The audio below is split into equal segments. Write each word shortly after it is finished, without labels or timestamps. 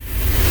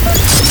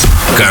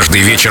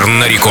Каждый вечер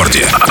на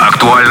рекорде.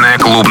 Актуальная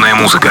клубная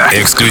музыка.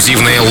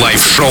 Эксклюзивные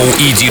лайв-шоу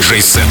и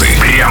диджей-сеты.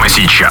 Прямо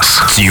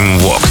сейчас. Team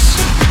Vox.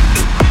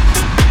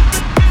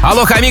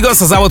 Алло, амигос,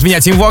 зовут меня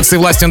Team Vox, и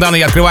властью данной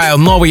я открываю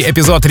новый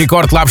эпизод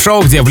Рекорд Клаб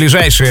Шоу, где в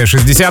ближайшие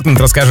 60 минут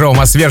расскажу вам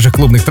о свежих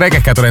клубных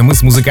треках, которые мы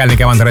с музыкальной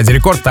командой Ради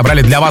Рекорд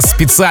отобрали для вас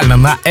специально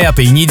на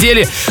этой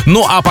неделе.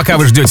 Ну а пока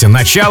вы ждете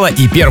начала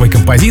и первой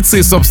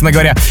композиции, собственно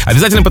говоря,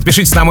 обязательно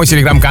подпишитесь на мой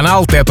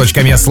телеграм-канал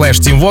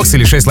t.me/TeamVox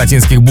или 6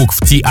 латинских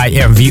букв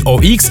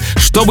TIMVOX,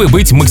 чтобы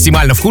быть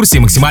максимально в курсе и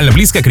максимально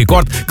близко к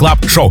Рекорд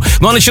Клаб Шоу.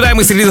 Ну а начинаем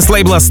мы с релиза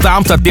лейбла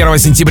Stamped от 1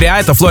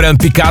 сентября. Это Florian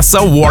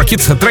Picasso, Work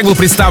It. Трек был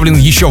представлен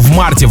еще в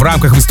марте в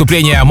рамках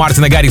выступления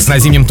Мартина Гаррикса на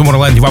зимнем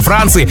Tomorrowland во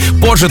Франции.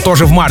 Позже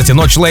тоже в марте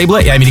ночь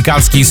лейбла и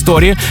американские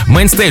истории,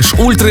 мейнстейдж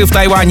Ультры в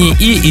Тайване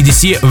и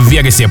EDC в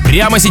Вегасе.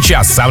 Прямо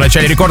сейчас, в самом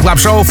начале Рекорд Клаб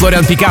Шоу,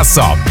 Florian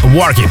Picasso,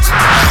 Work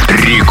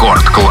It.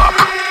 Рекорд Клаб.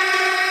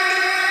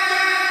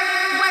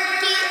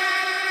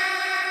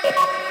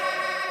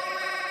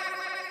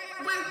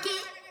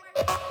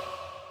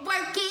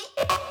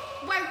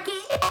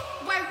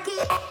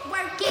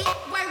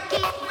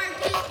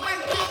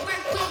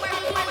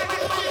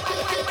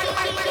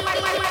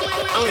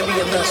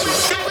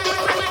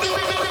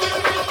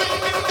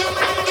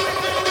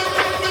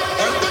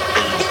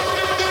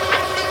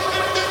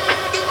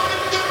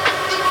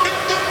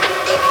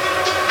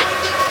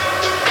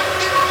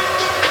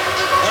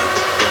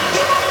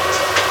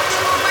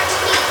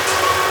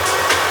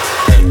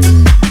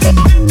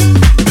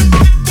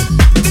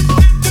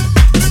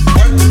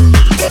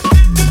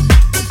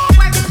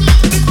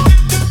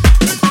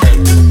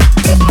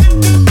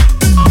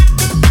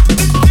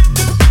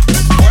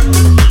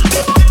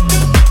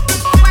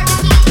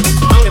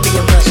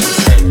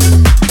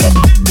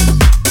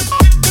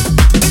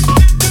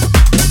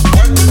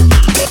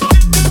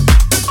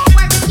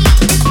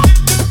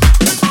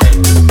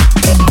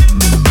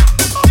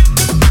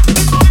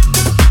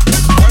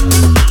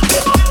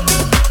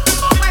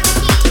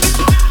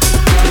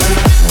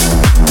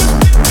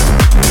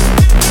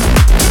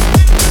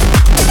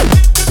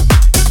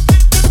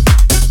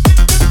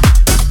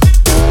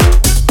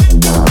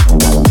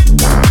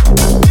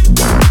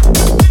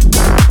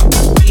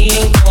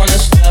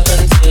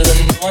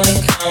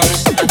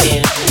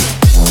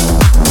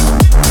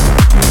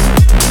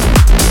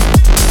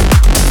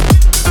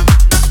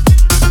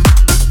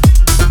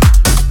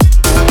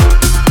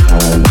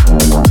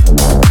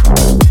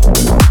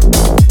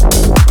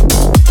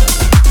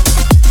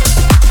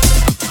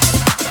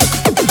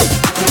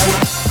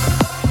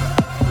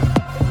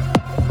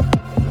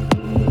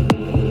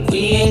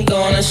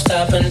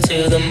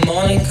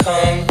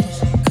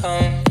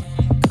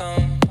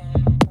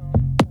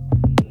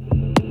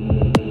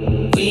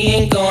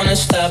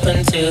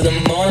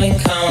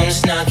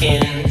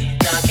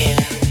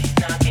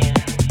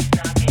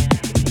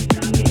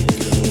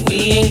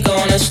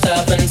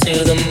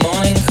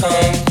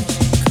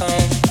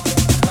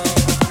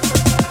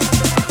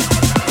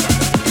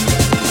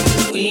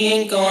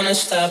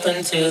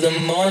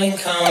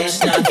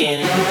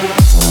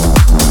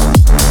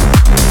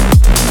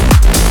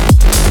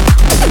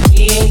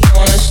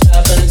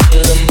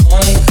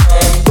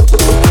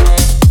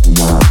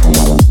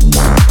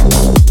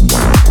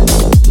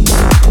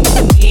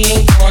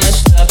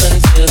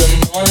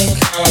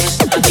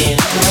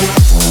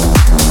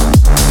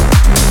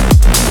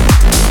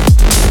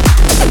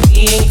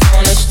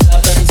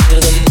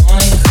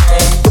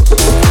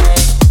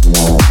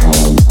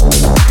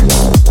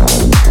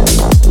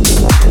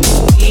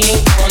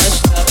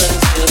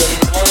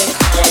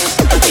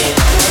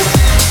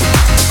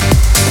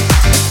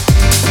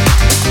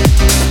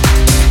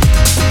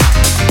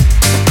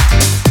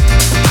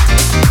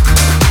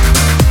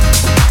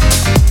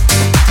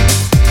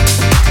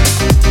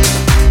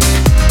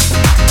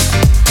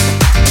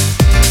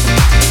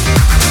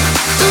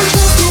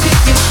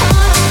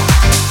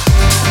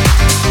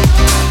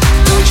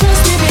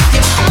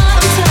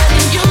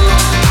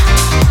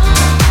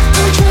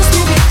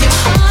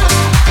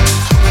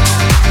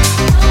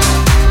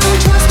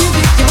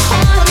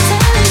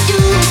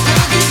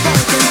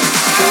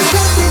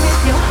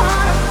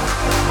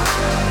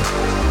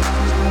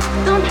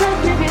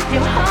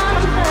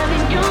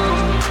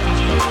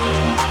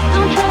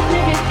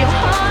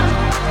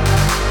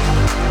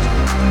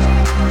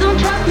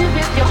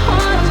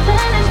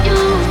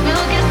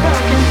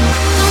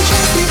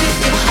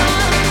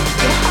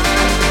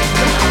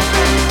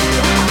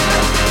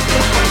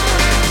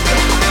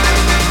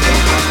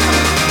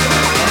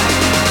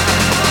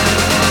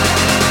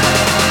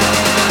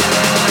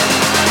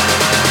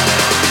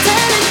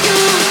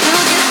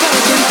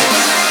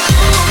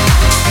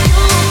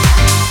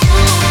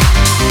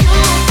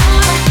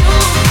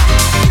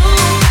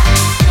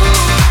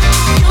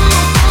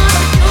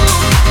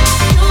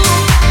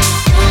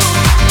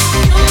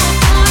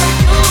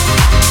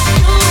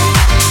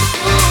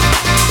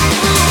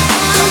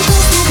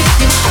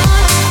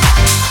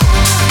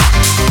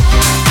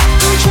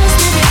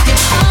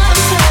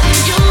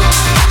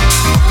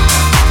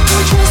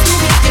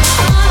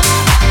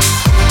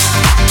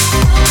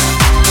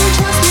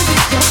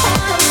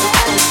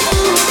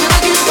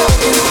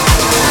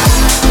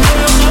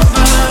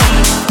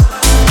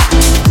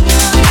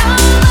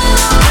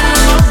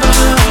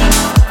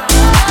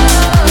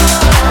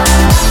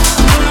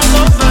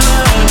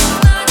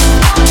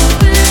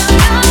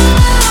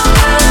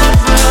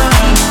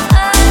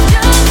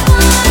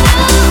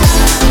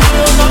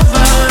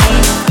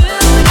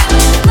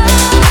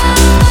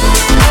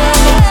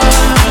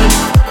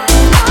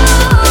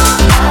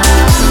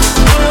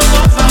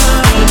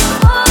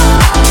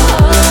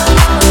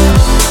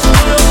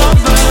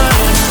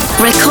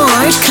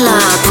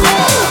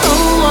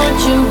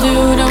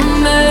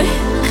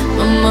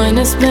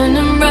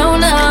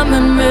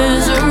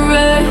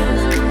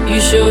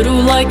 But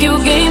who like you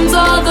games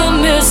all the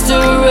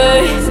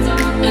mystery.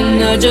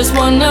 And I just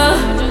wanna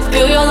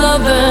feel your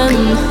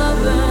lovin',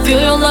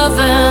 feel your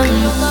lovin'.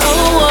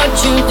 Oh, what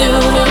you do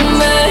to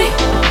me.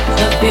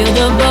 I feel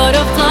the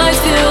butterflies,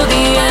 feel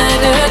the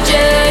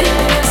energy.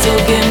 So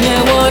give me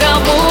what I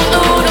want,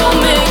 no, don't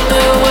make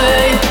me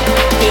wait.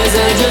 'Cause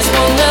I just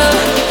wanna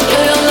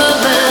feel your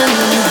lovin',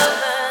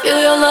 feel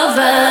your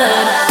lovin'.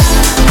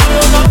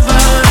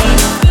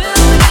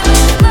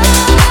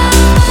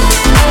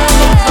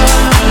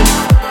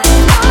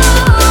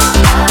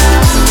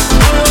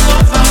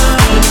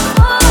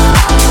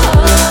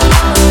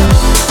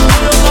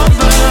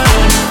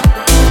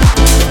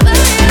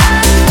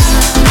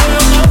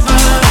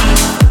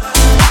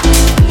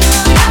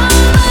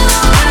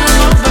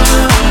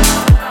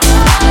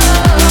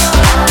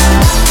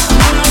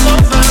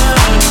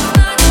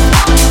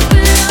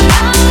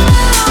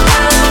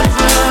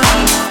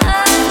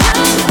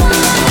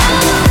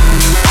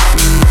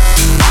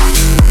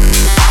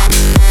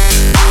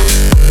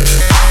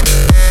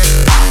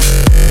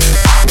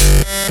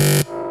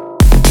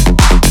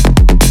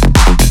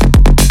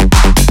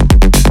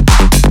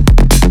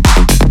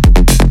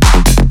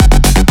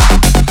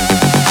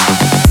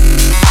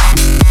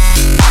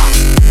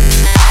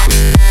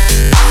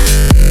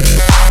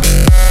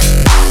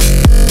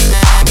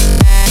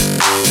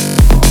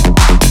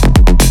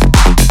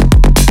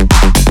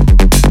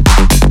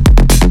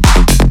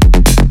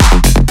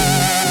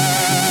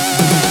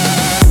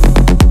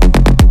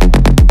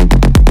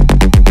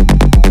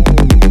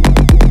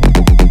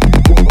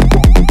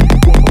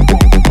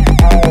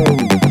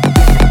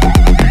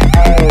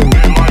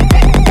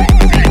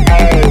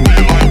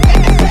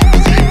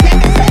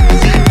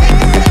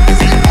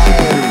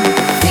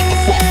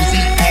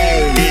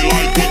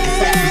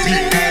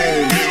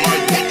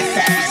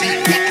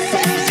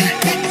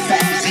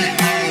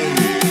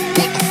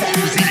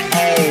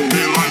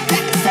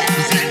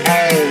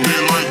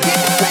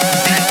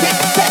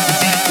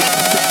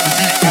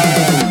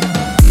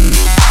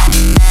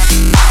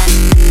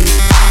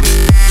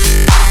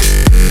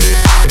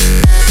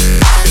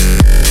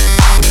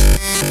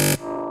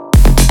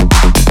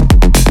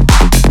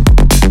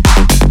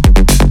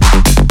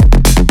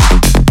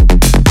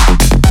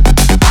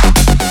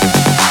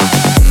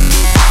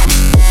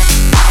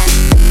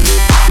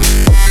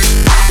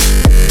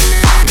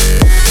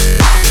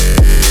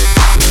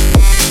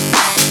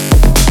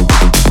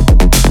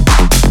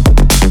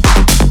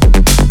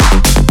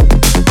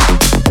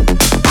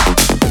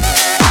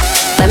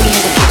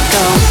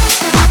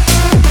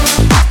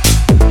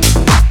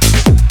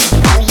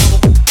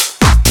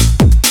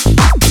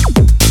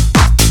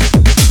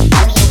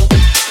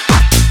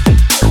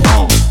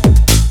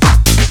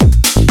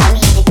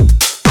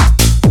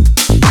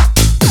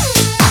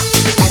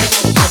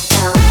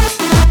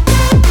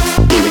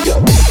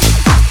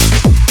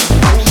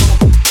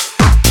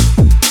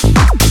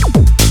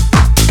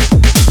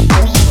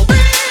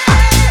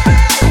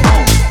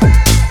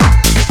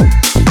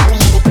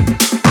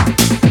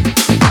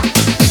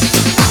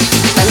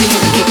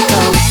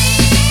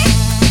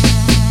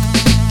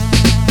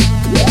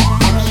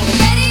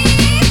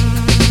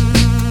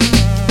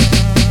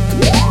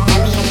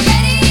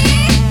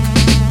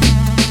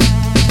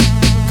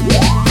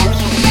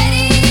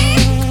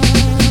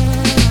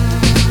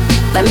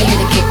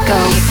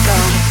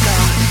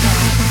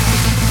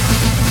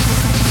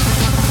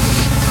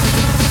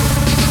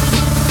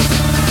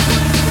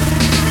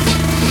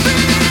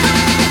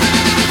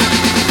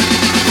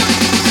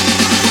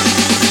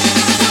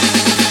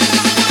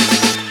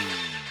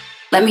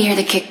 Let me hear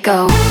the kick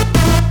go.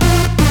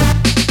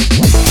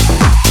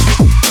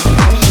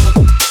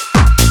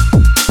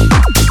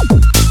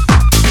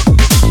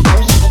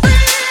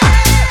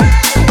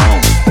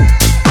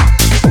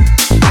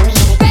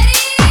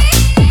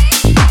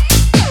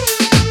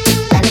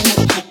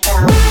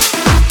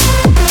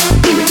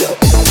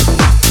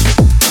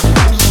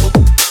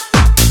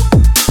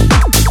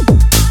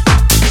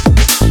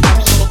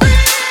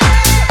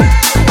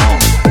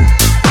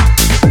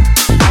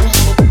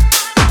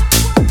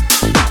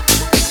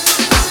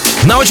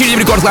 На очереди в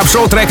Рекорд Клаб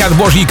Шоу трек от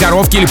Божьей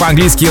коровки, или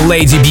по-английски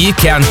Lady B,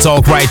 Can't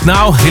Talk Right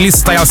Now. Релиз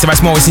состоялся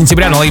 8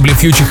 сентября на лейбле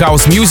Future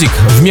House Music.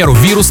 В меру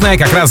вирусная,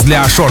 как раз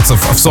для шортсов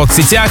в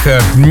соцсетях.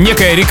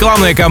 Некая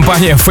рекламная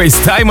кампания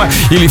FaceTime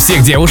или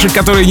всех девушек,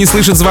 которые не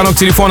слышат звонок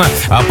телефона.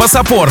 По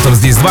саппортам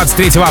здесь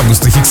 23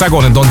 августа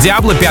Хексагон и Дон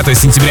Диабло, 5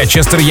 сентября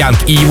Честер Янг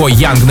и его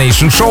Young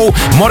Nation Show,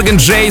 Морган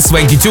Джей,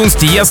 Свенки Тюнс,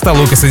 Тиеста,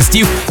 Лукас и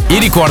Стив и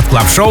Рекорд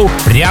Клаб Шоу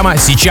прямо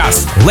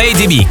сейчас.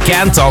 Lady B,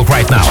 Can't Talk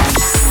Right Now.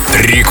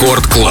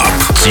 Рекорд Клаб,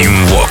 Team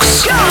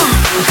Vox.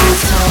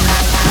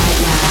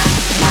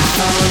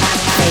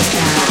 Face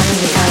down,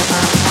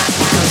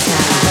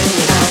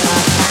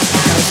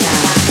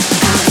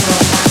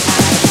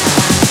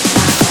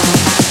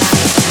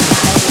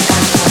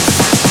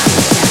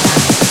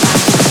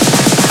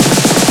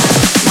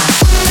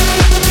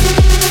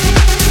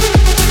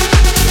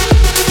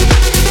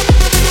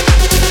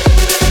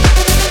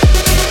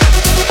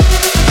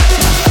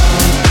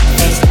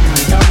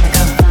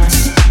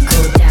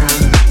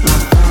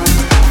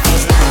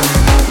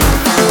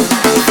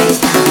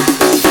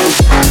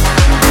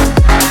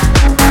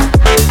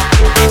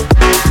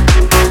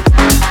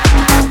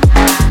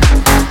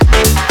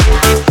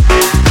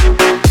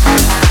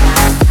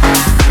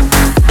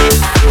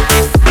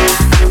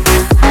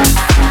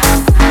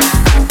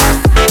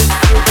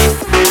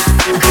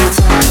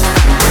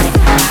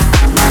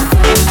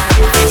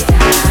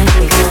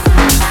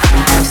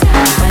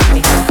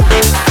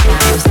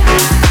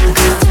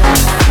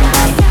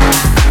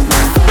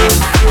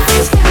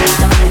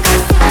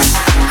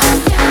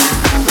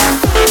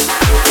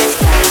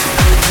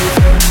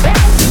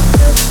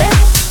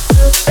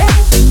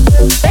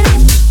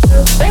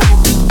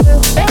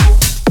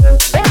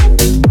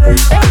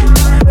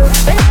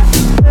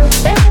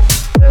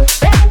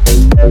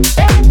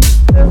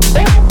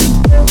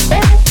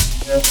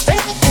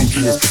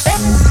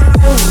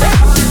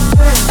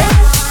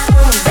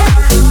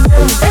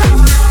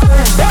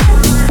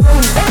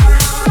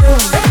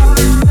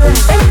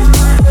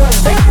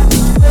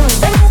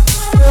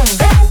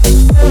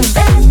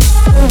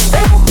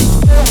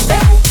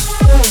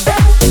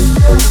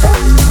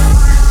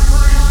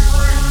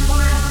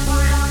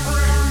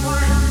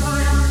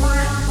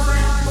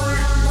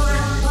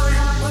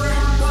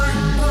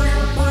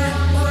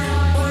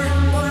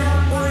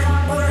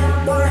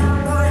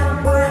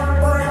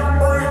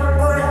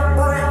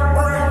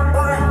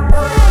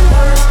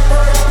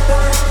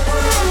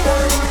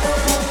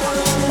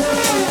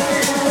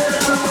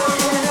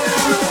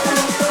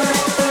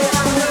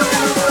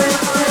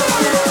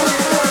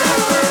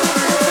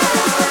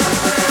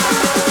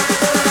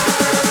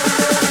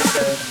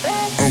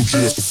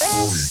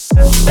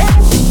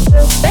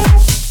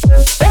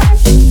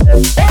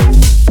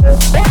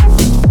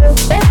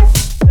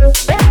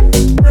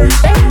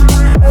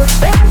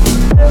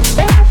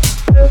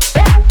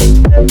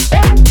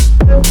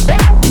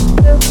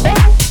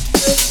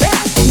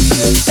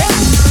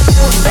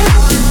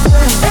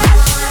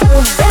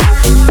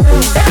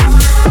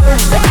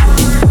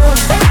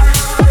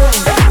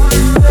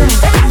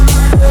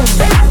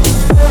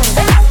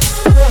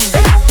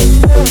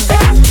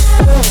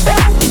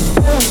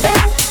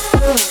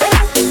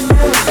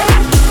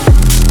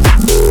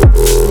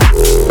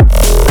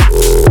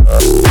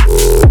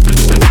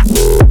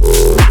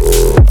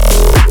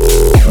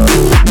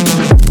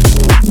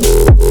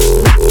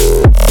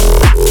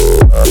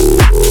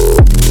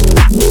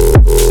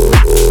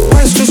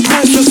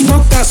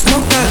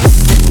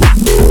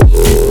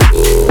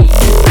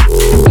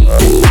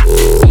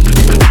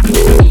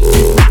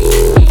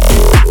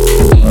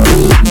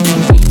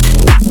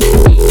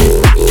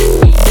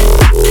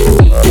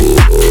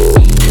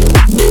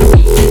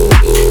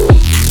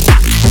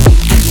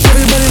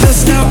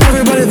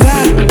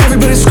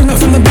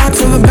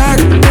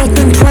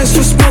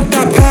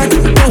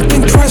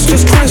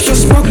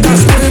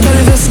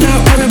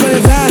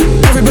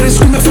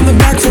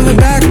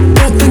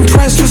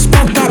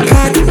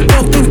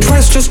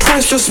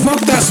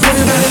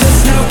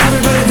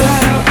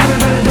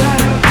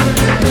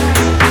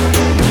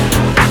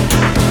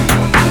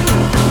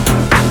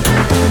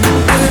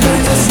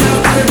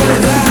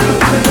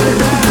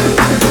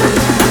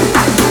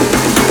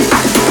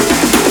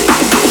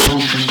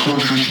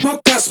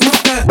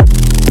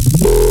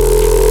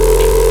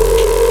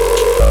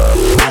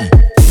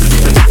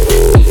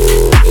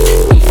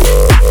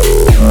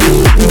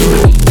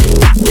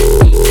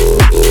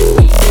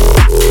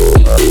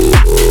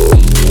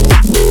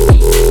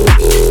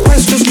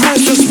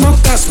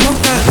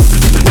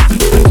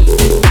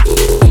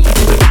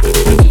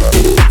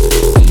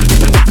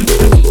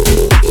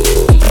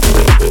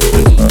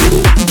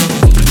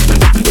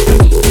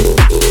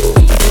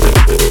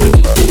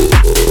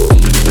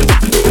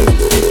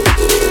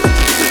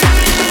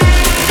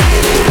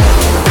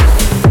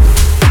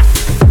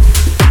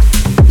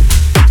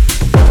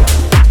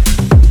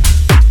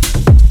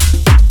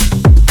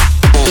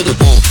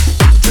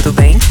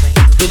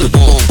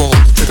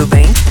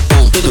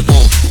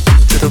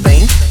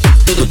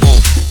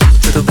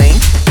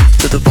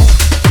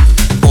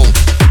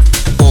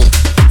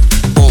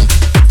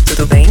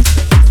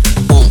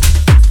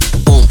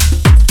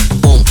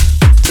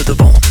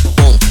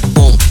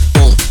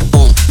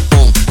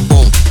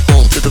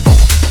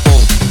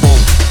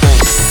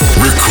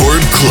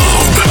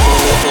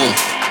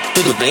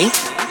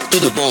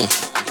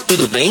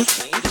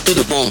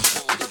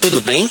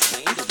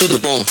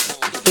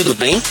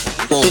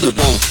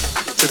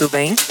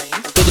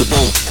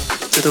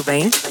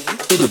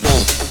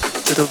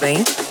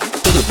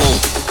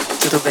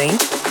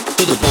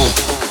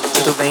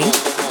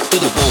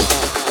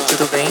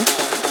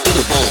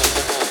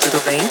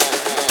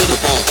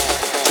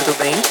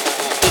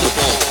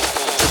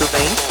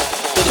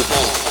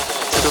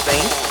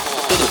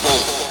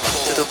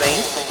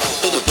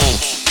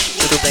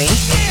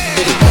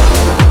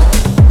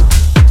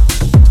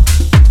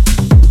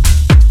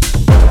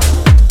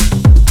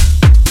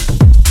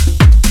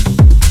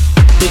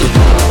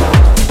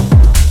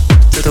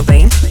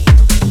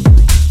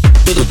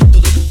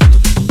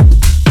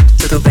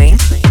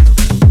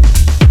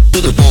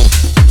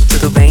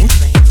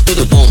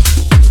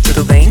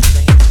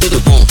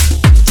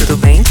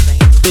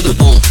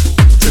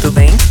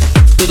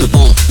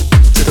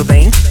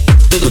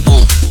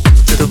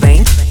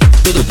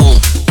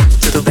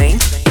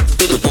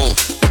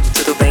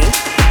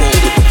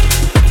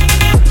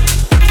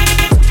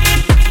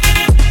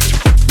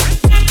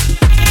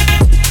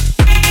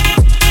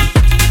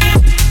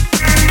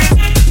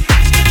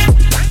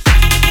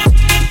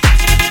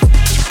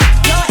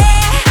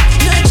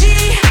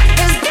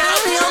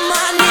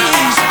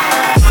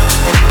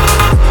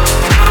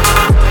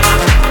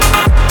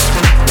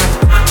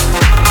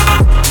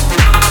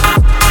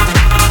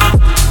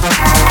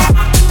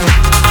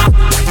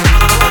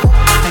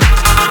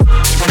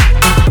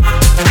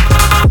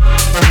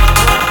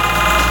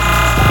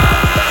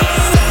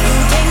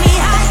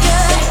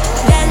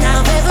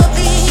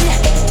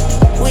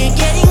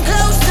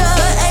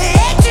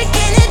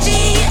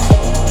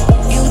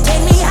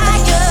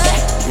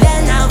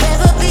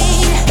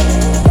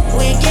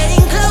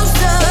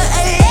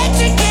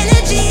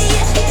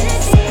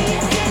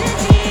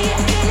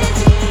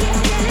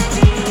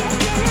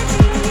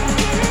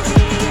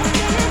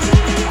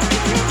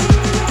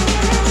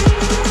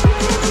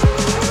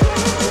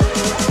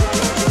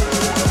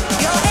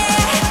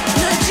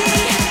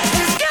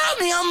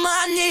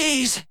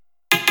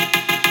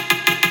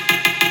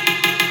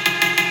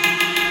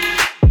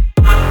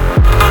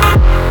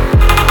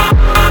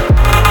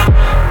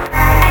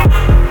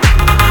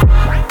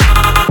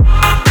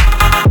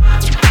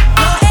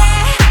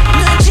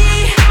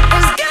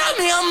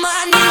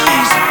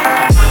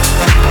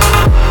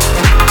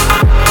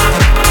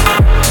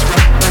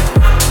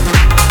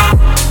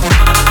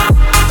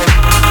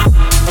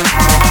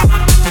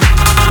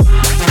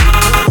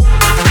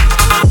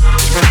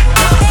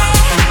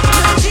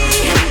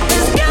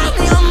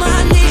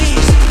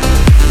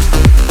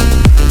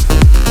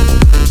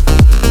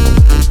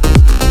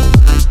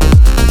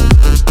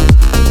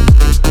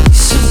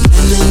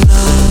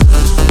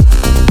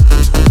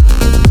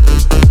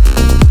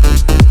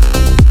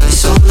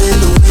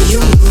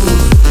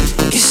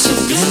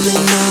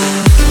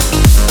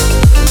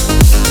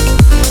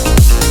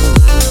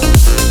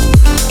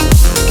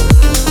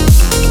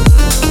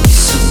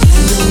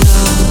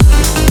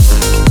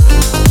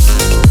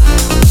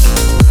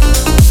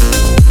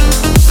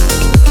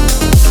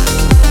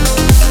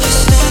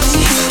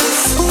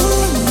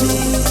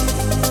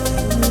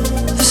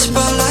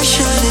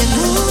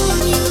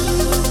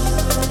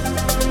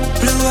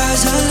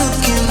 eyes are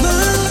looking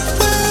my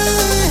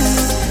way.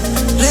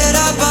 Let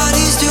our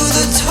bodies do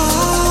the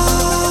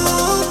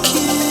talking,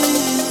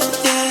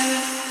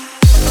 yeah.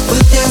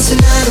 We're dancing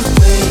night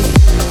away,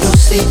 no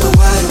sleep but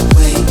wide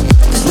awake.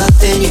 There's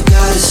nothing you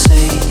gotta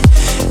say,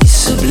 it's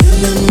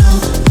subliminal.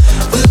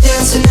 We're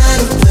dancing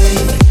night away,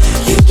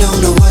 you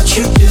don't know what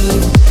you do.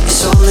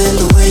 It's all in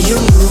the way you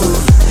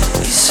move,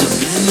 it's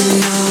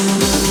subliminal.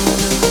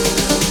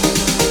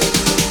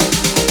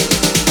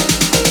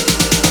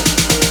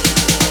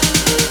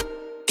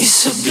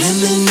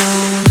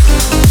 Subliminal.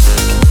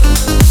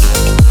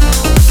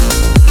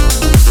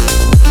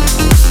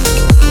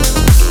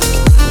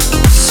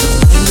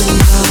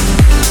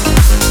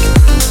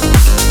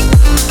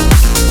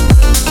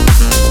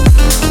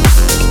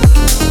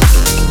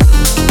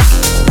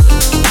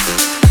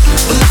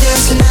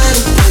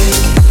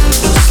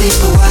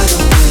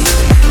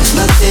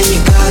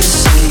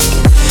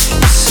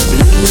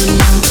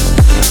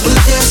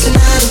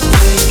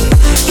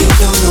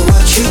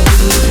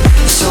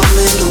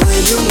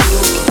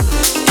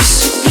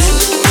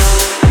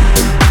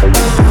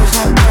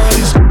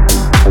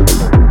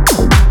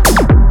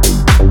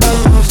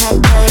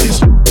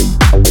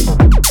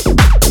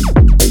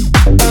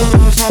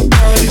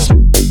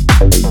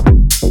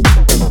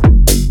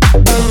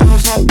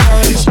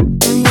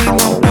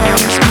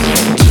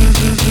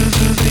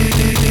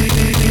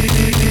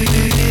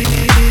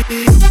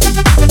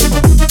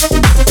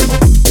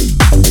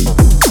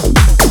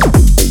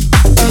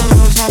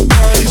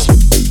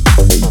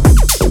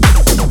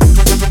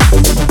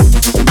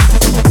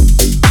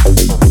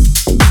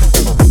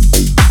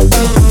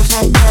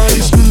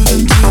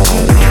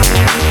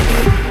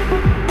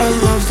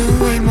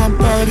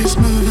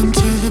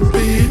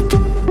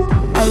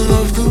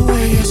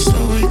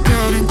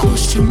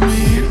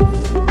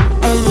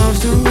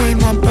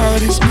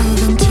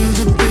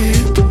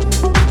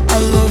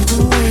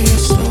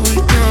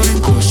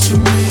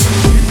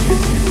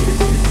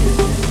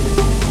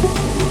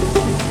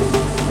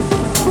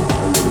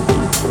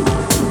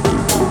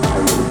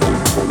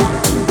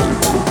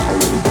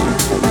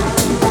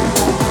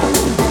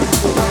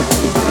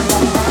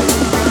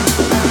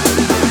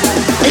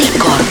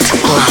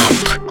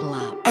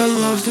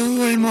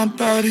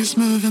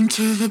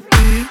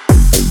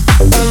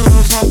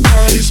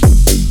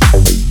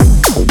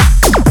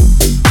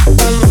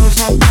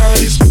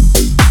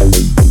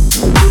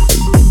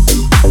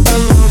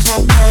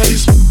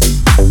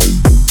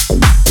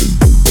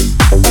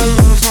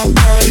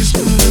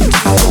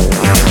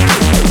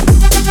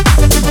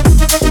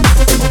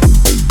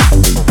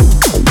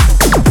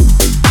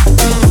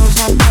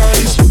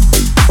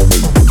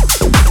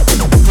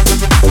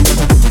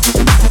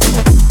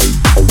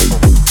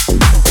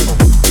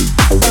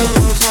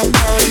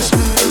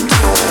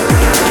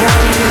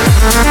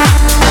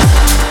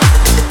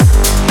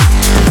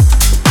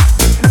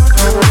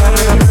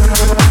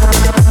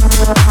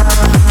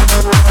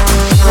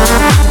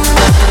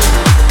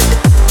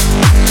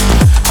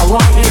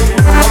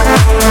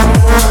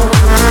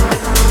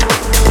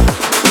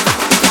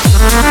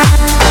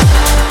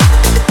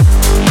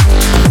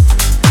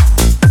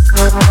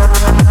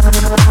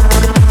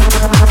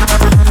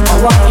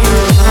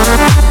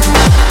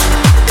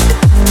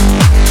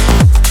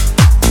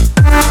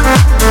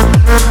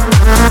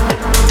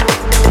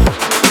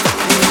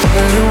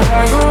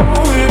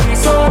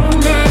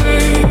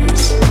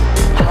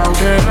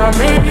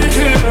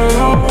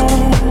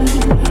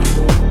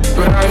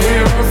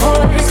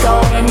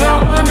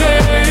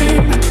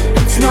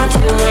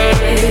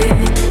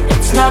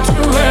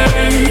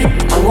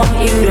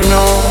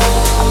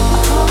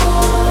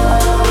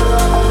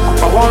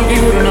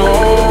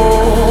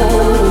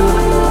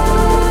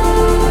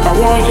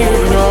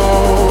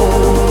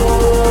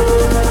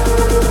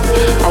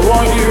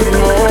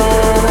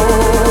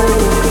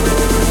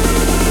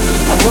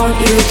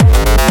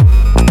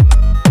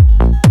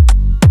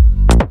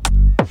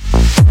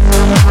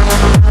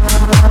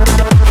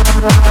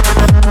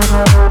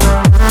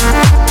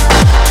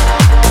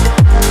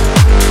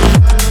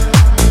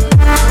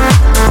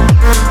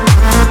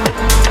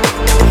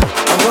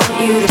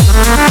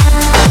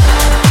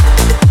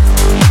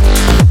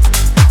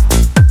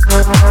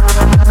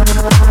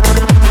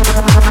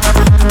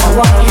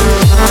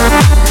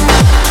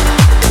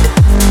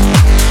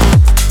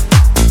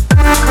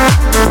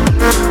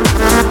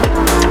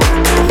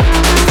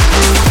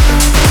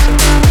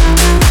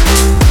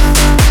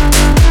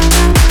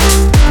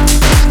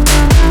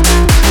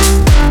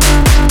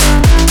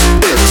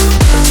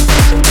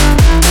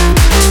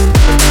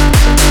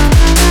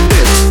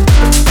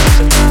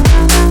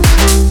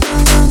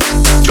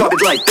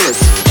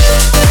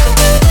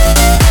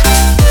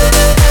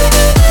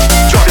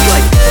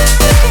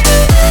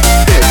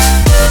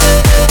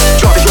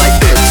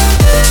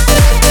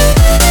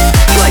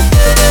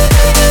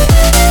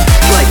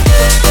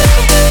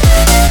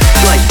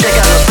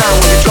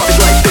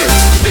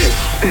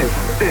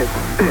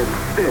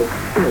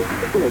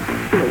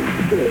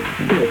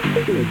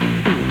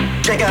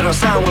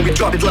 when we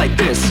drop it like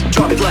this.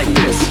 Drop it like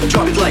this.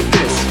 Drop it like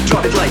this.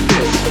 Drop it like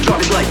this. Drop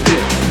it like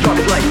this. Drop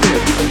it like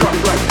this. Drop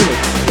it like this.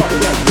 Drop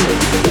it like this.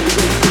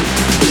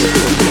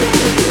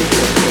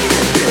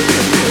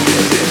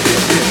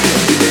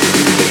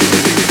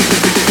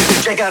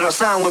 Check out our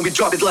sound when we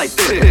drop it like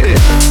this.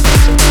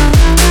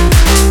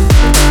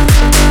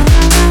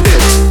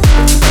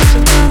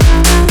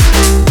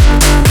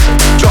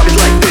 Drop it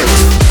like this.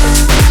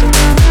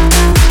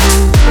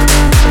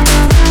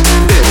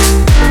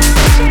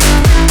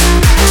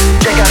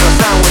 Check out our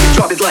sound when we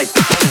drop it like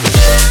this.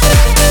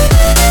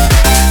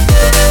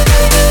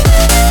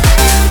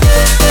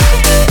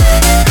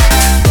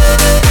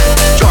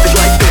 Drop it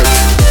like this.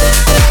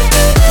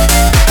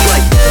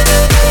 Like.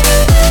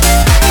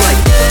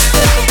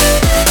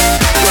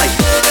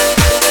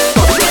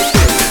 Drop it like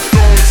this.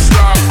 Don't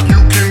stop, you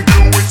can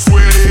do it,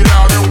 sweat it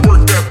out and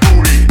work that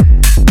booty.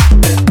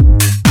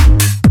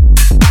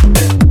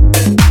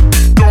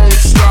 Don't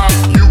stop,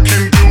 you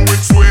can do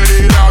it, sweat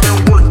it out and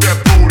work that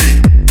booty.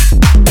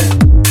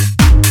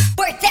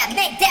 Work that,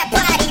 make that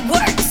body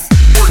works.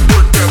 Work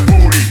that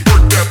booty,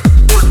 work that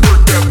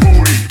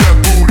booty, that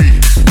booty.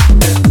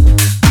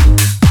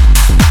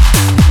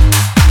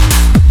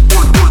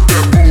 Work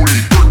that booty, work that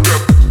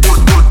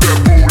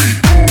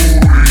booty,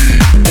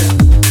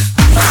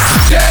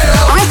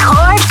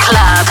 Record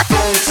Club.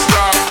 Don't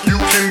stop, you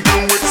can do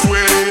it,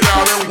 sweat it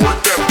out and work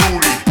that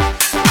booty.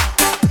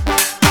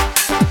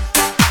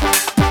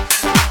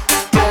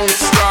 Don't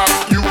stop,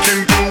 you can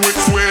do it,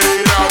 sweat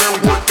it out and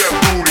work that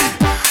booty.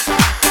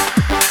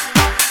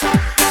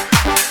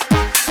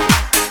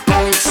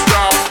 Don't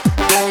stop,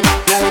 don't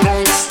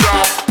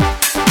stop.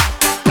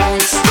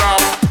 Don't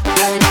stop,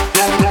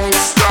 don't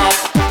stop.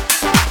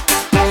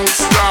 Don't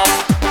stop,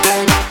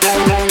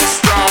 don't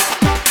stop.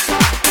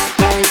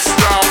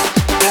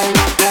 Don't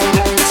stop,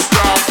 don't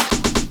stop.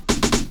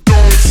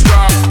 Don't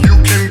stop, you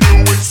can do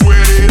it,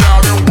 sweat it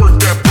out and work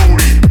that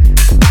booty.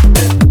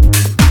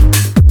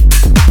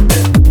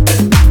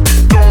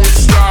 Don't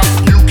stop,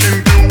 you can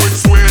do it,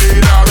 sweat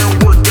it out and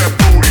work that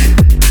booty.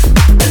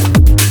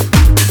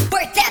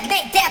 Work that,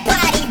 make that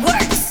body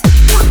works.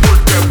 Work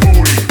that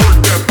booty, work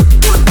that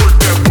booty, that booty. Work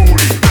that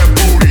booty, work that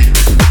booty.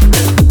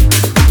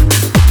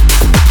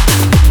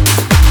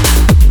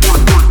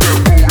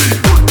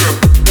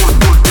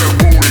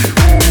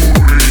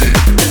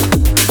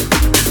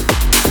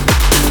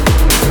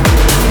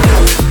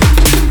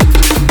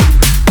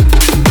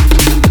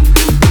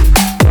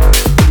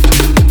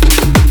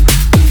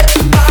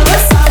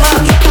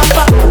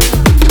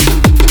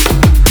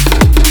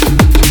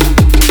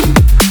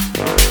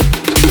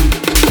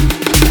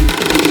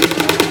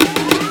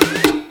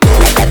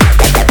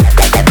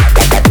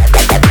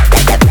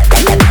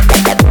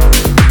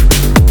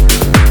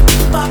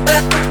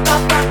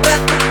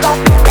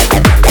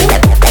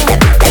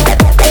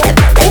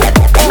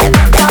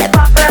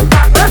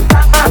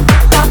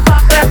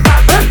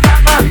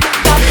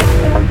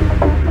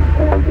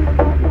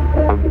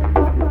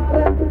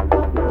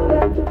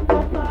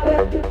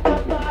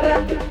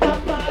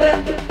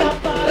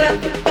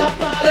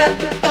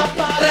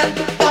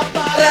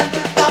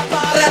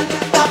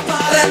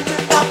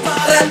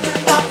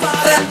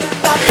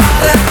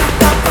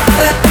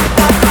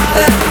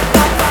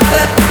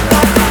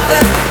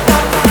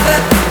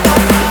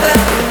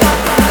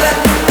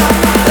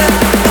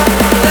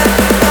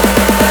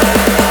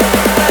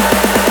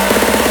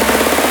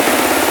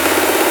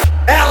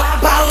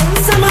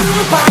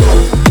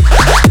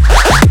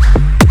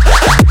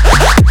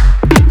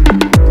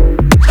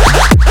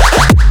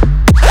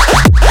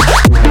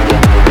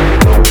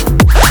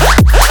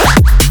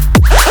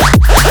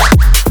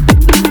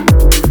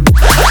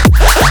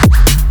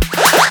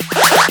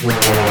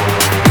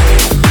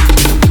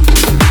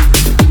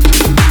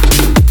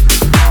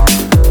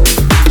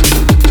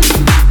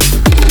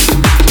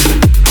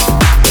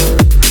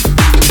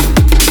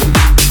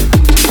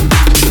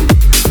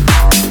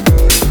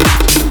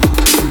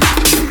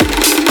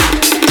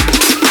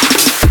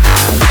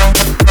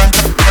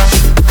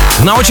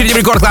 На очереди в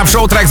Рекорд Клаб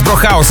Шоу трек с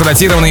Брохауса,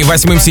 датированный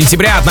 8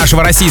 сентября от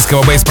нашего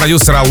российского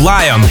бейс-продюсера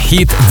Lion,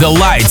 Hit the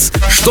Lights.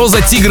 Что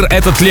за тигр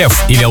этот лев?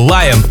 Или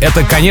Lion?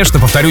 Это, конечно,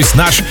 повторюсь,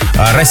 наш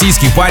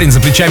российский парень,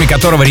 за плечами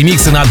которого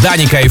ремиксы на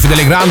Даника и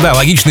Фидели Гранда,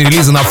 логичные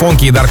релизы на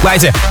Фонке и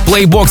Дарклайте,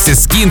 плейбоксе,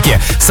 скинки,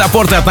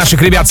 саппорты от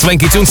наших ребят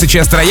Свенки Тюнс и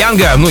Честера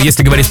Янга, ну,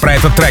 если говорить про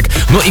этот трек.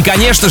 Ну и,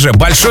 конечно же,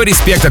 большой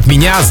респект от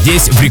меня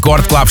здесь в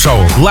Рекорд Клаб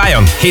Шоу.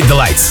 Lion, Hit the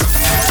Lights.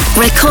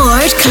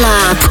 Record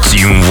Club.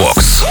 Team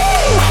Vox.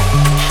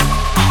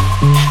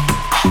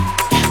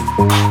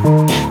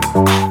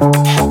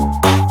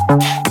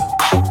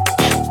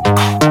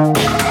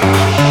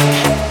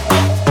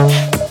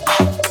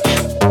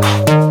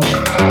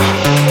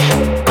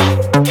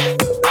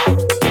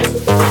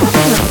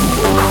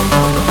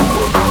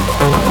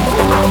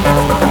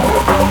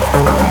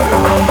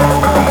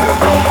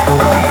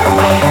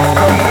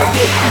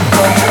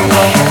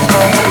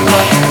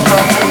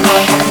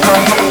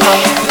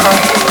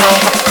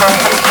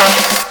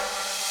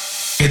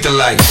 Hit the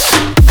lights.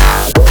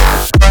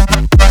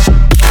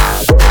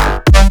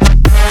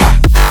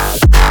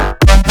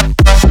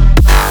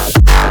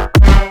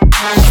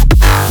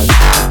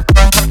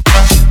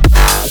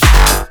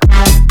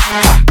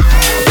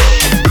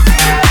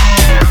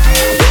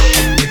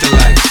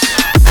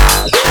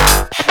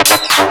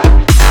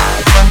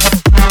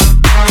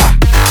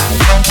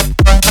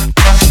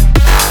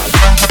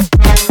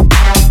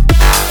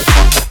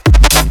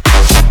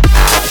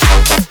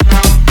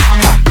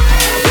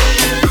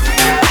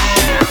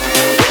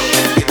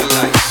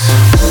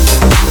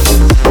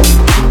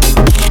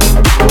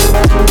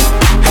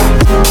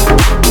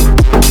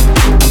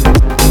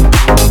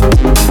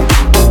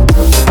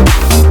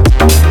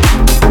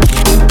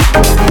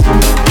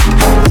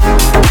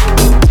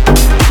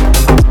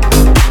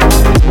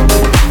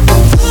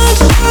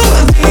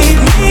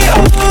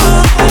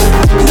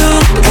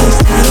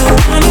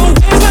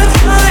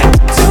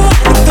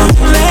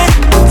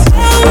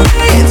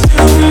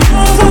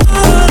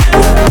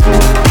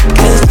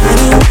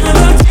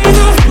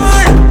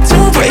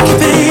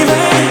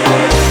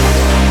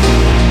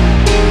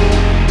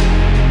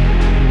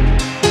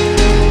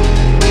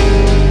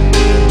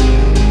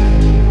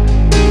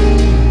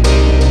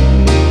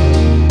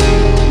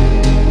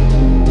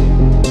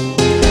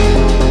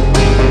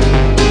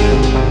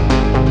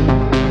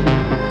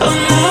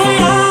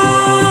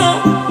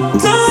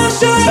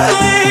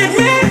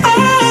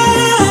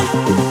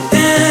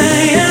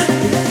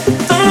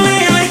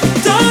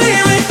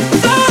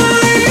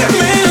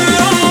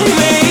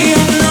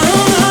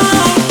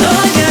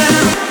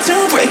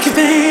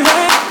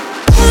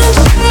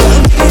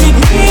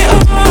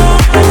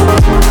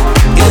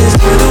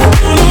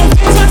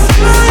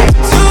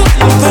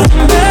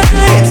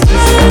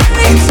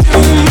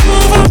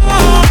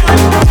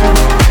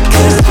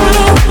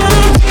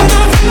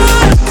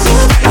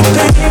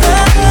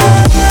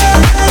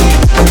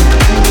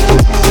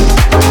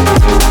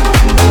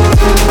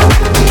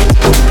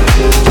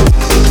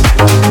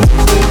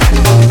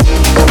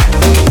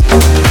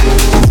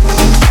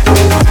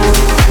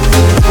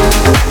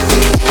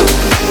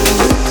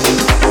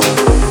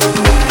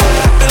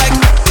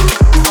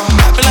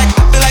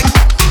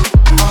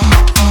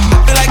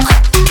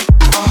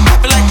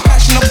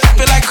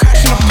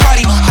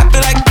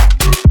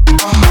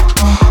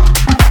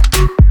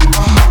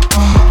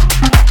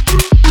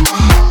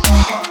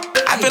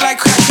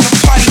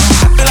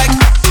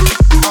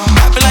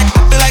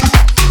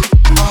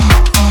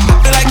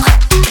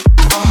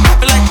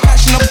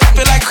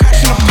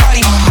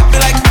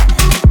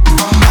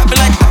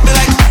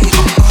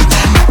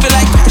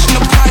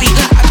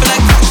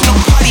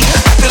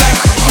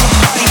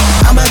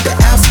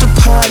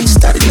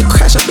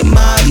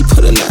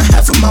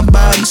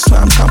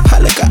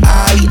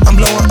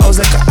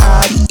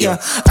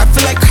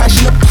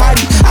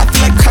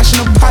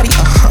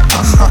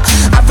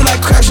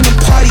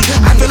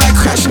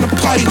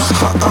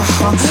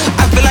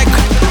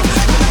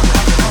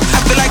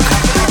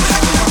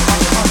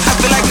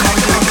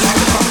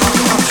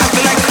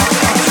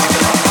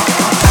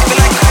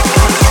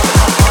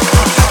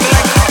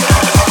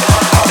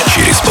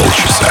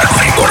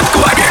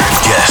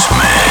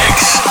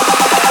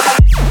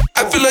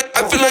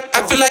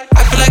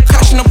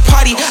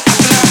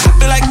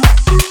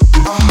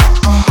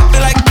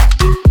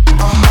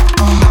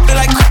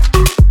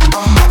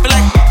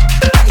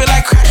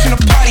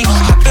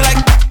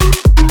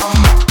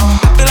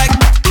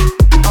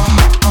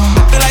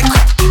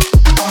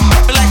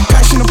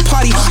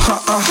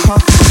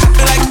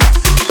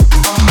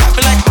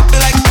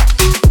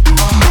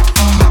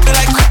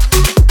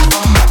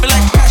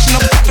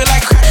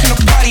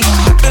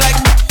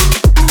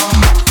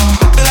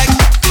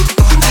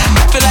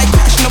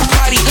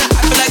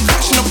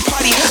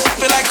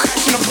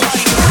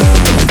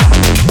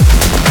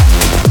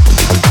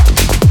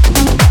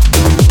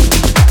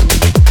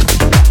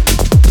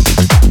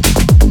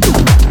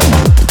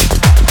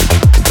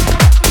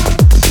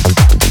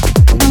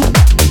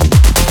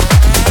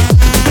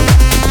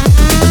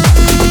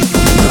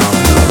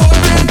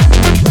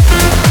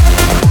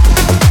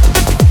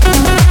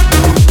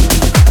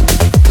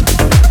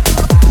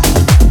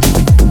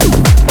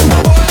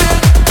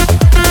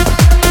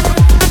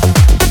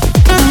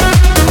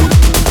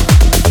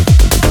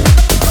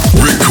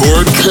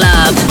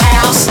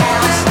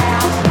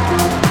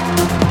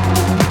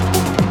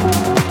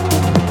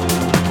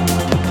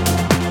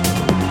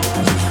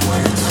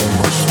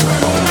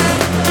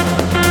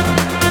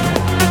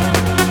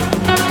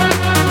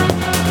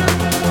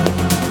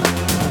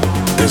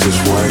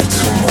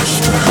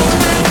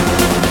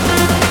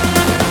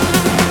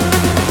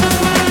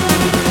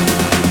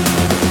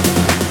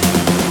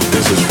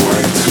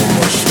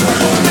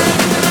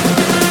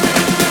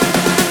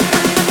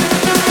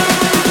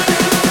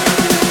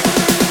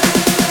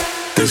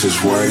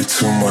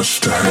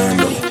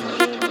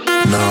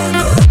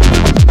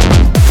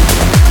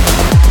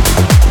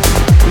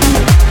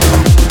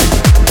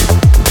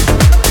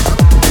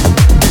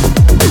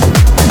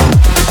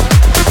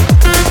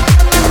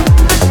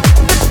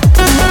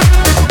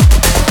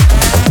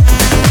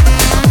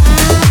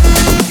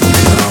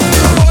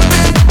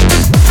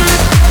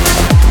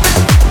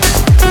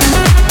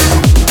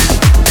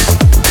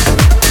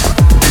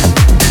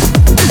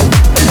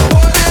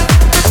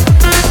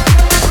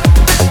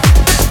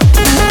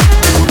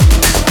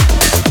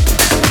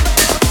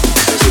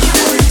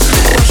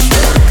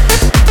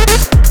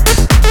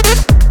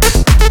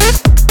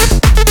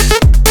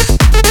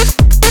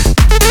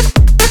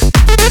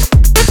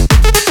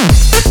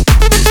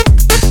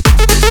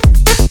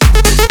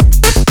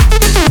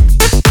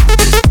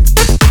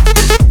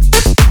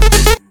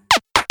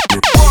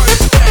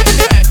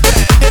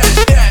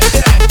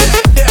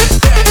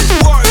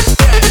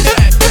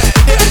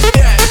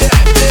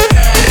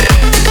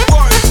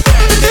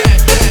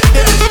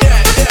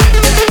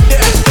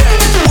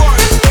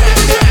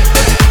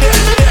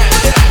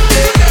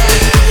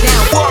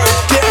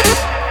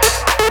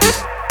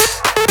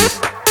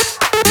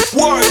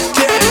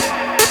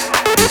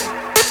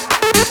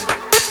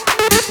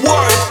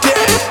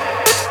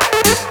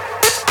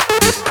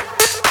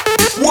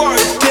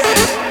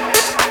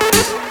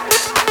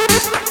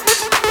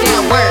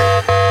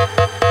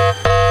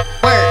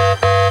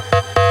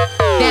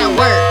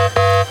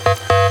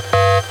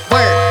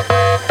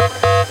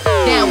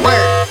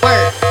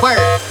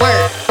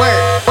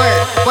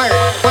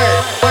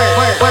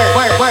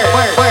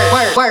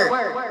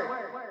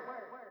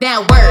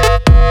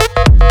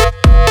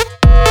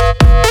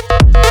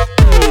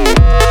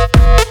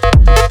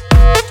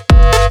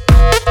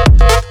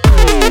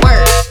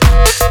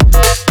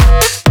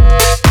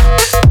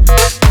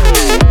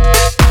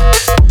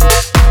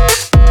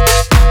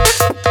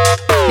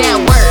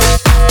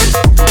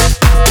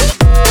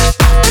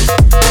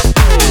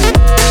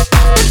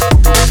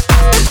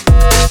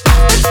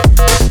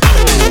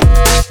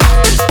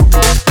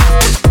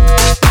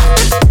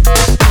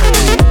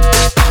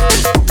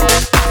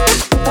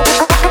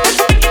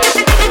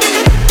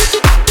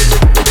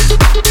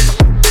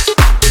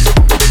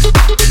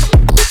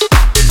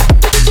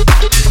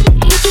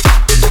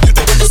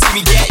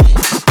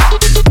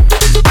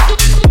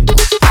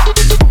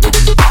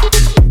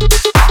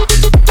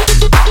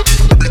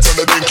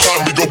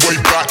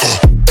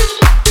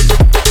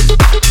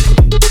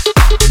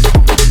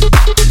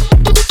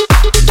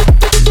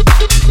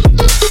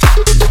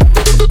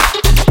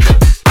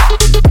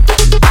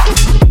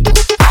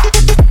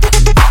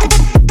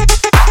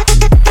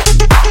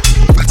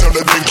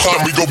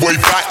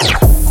 back. You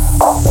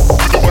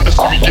don't wanna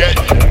see me get.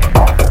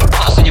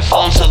 Pass on your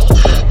phone, tell them.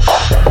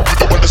 You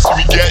don't wanna see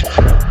me get.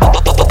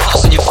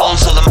 Pass on your phone,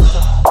 tell them.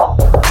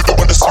 You don't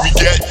wanna see me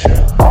get.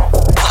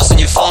 Pass on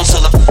your phone,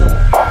 tell them.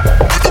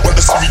 You don't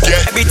wanna see me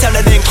get. Every time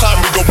that they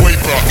climb, We go way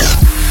back.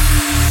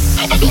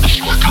 You don't wanna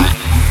see me get.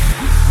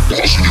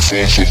 Pass on your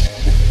phone, tell them.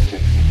 You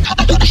don't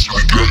wanna see me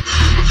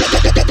get.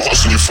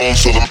 Pass on your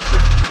phone, tell them.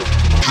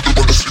 You don't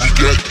wanna see me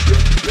get.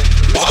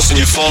 pass on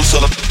your phone,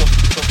 tell them.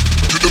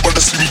 You don't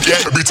wanna see me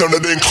get. Every time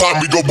that they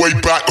climb, we go way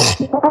back.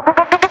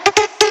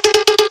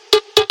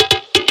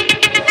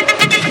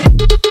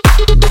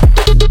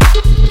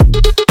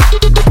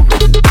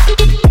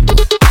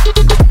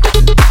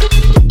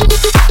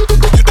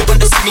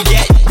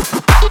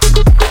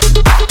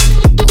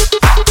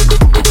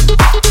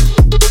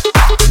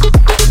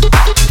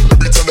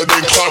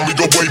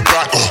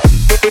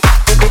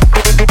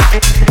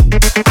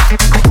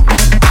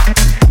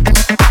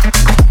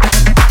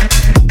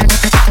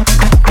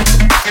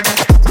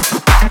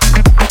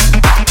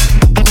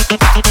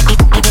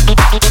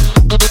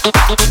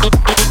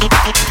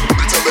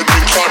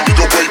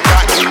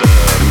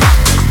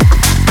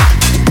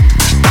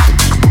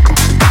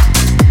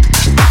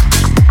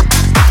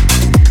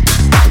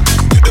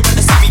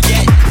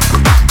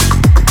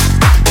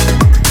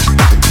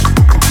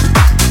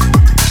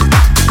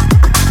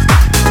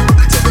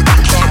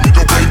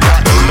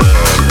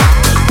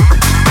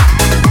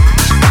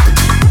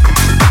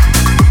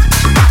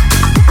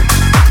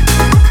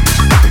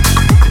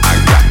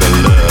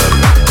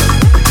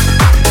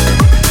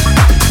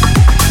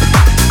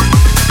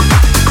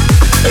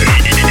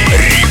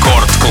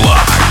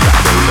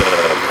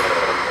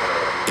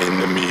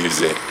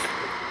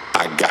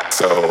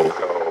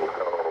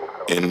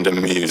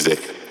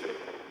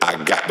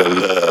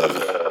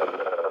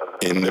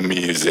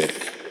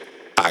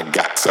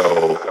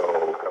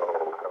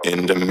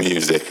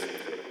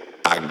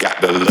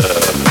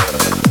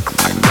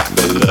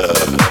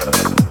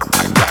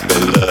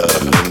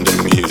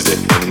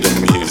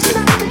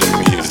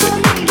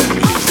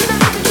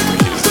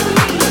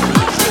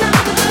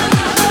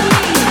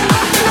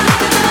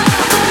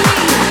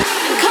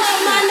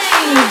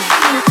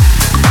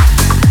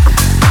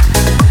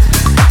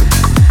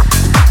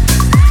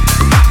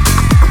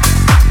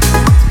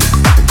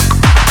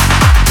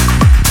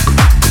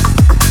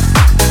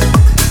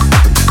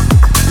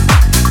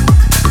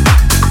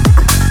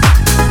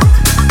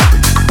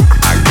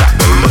 I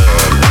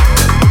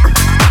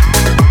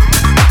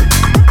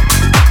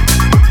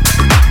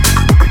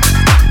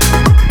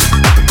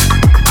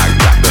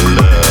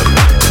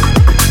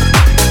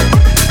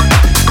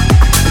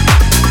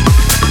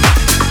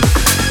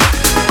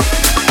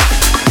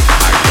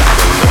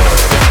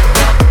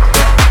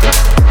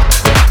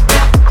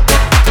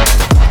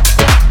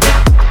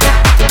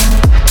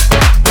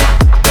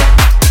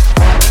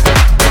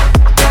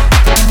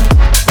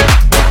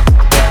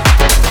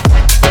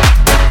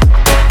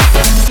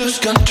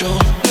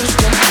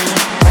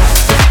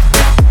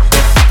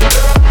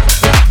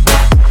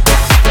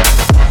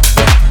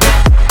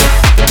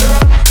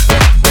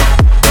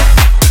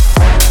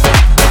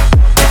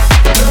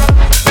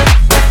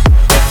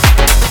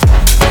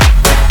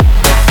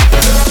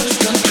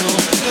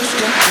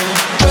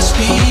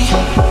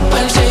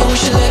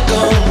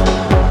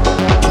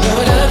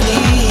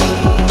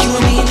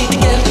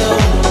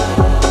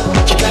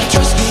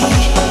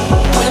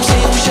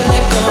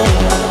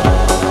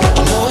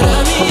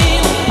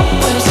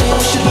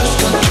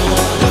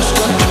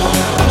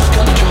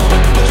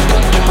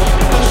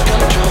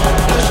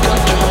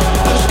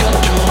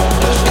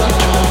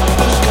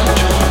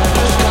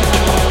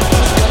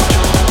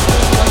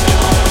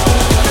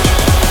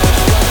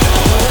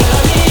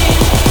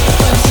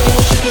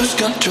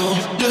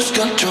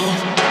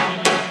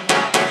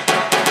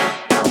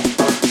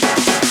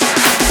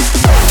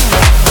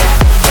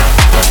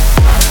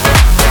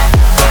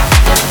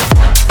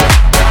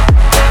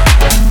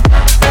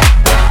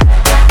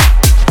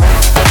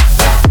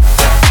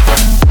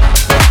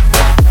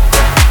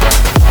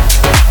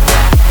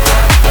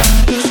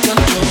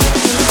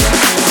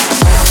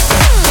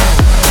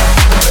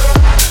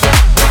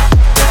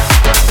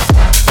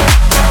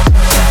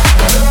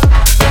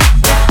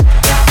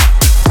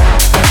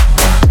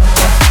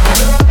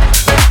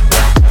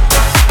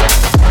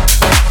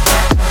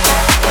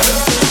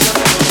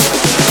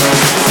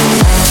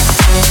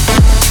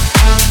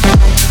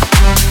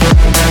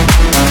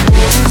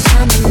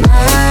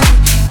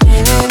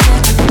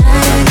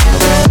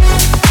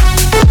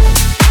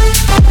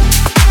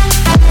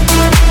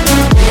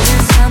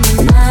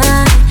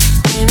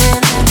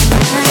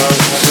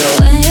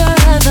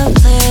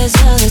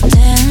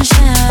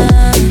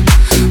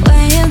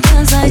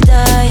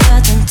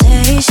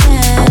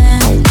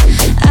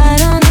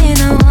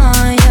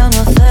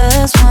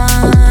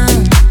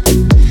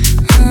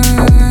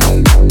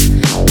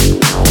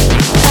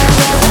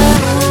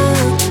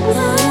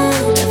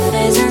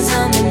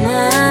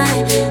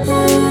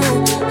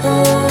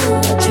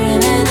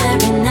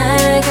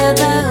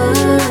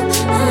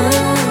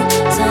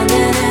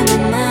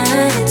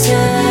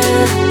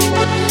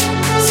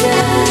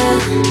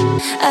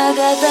I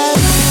got that.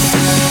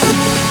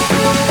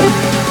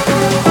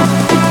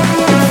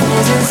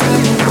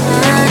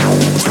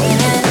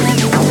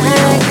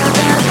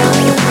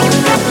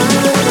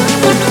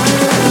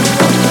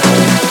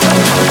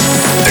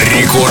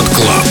 Рекорд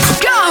Клаб.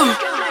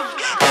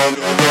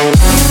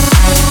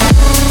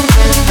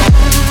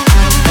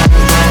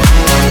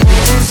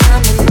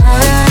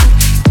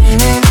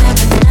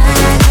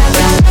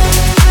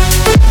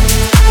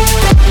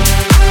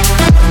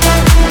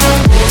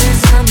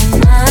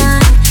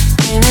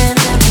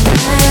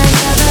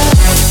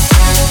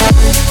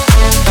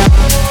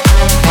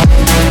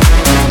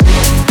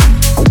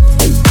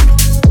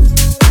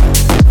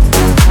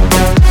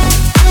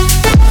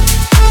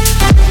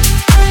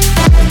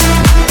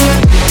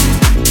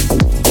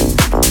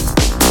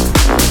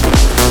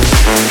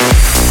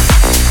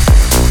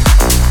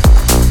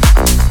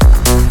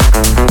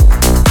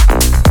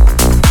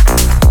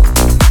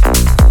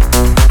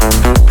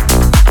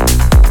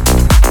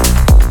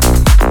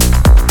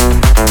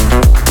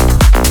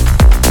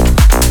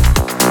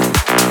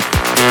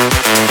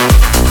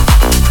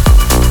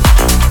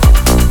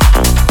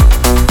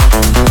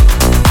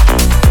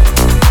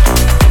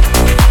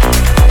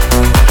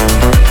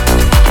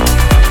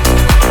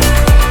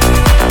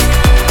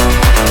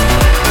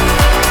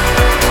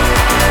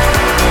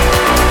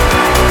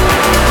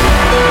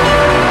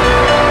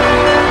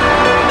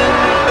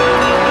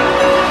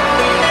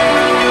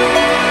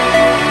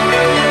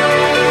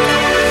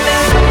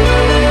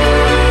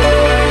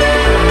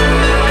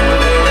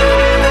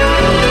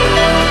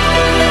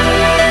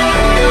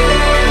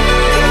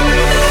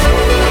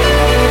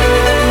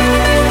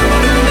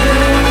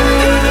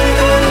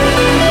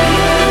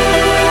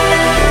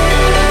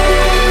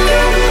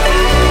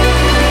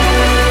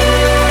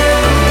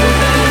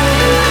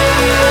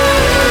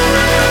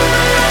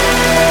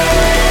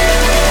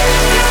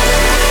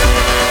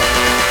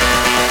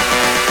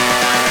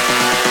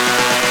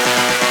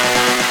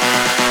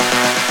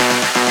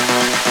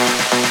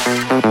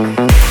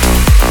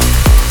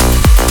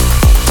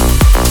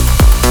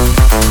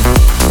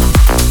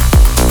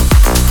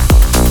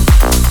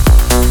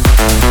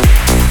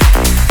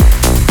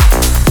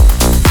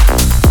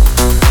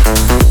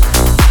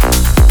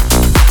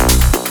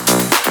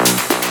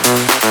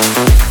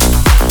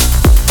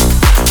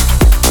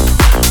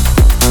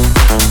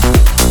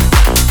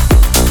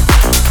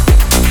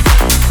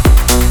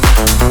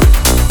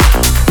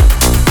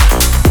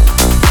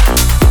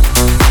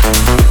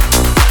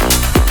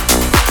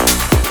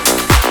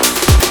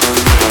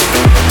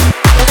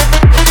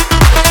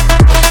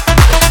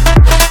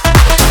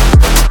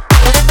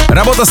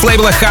 Работа с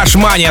лейбла Hush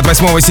Money от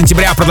 8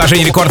 сентября в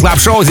продолжении Рекорд Клаб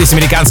Шоу. Здесь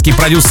американский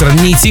продюсер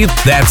Moti,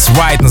 That's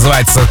Right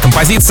называется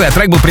композиция.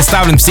 Трек был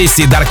представлен в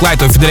сессии Dark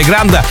Light у Фидели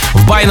Гранда,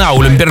 в Buy Now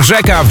у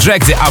Люмберджека, в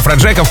Джекде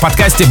Афроджека, в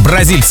подкасте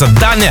бразильца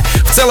Данне.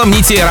 В целом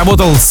Moti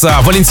работал с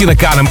Валентино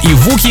Каном и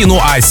Вуки,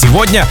 ну а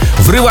сегодня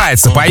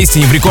врывается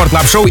поистине в Рекорд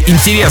Клаб Шоу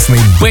интересной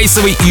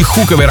бейсовой и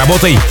хуковой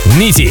работой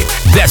Moti,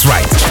 That's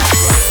Right.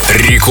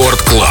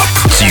 Рекорд Клаб,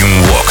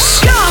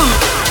 Teamworks.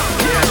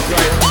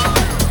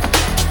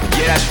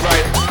 Yeah, that's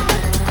right.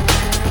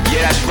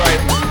 Yeah, that's right.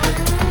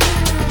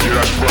 Yeah,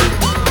 that's right.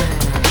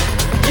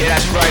 Yeah,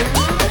 that's right.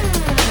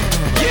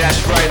 Yeah,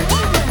 that's right.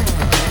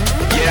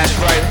 Yeah, that's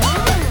right.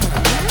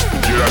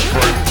 Right,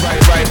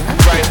 right, right,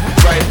 right,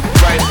 right,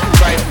 right,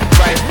 right,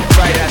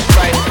 right, that's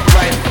right.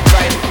 Right,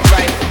 right, right,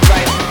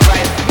 right, right,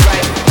 right,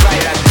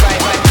 right, that's right.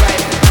 Right,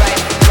 right, right,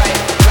 right, right,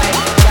 right,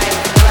 right,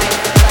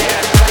 right,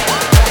 that's right.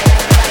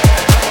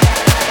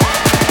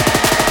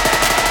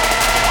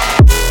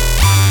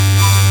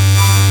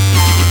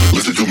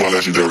 Listen to my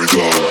legendary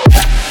flow.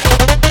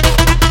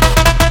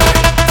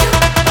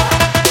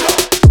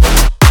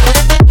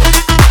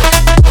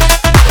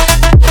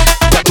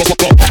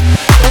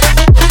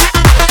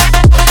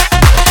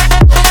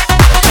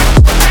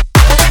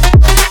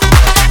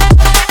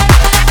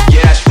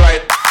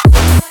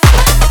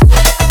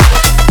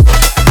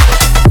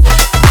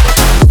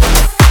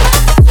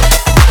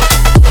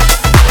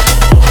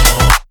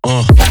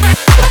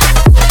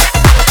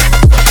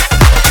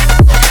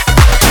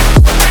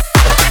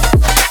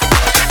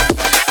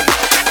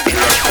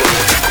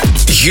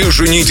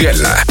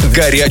 Еженедельно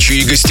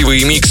горячие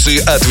гостевые миксы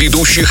от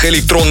ведущих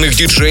электронных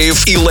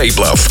диджеев и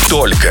лейблов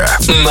только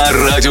на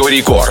Радио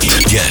Рекорд.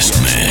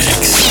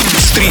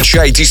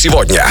 Встречайте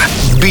сегодня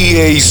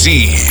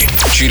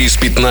BAZ через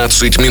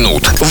 15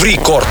 минут в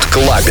Рекорд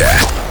Клабе.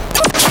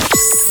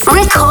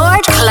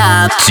 Record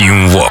Club.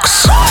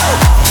 Teamworks.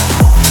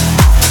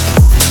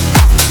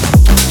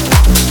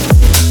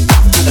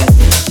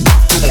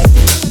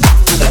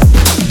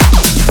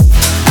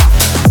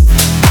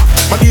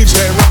 My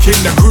DJ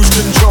rocking the cruise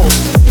control.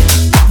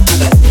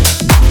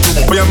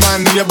 For your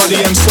mind and your body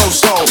and soul.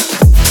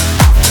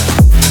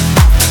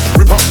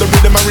 Rip up the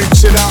rhythm and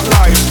reach it out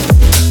live.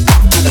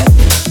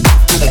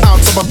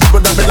 Out to my people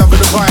that be loving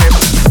the vibe.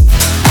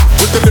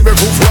 With the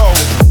lyrical flow.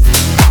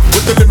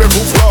 With the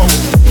lyrical flow.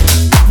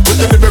 With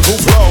the lyrical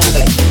flow.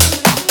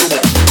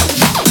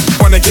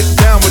 Wanna get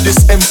down with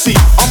this MC?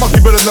 All my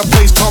people in the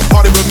place come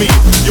party with me.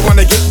 You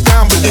wanna get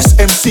down with this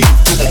MC?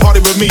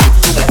 me,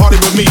 party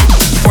with me.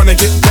 Wanna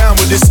get down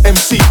with this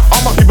MC?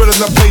 All my people in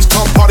the place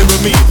come party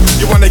with me.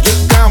 You wanna get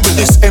down with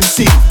this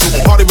MC?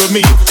 Party with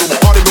me,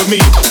 party with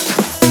me.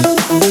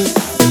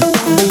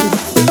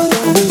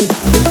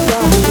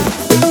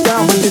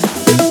 Down with this,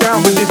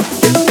 down with this,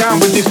 down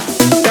with this,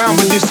 down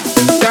with this,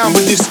 down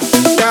with this,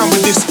 down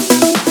with this,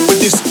 with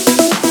this,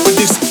 with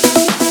this,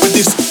 with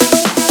this.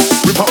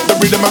 Rip up the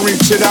rhythm and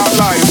reach it out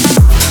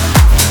live.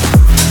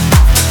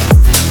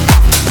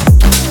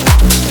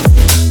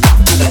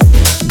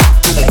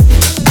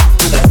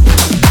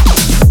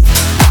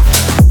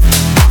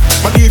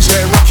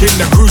 In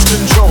the cruise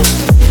control,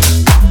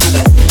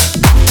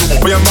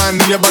 for your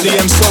mind, your body,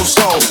 and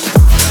soul.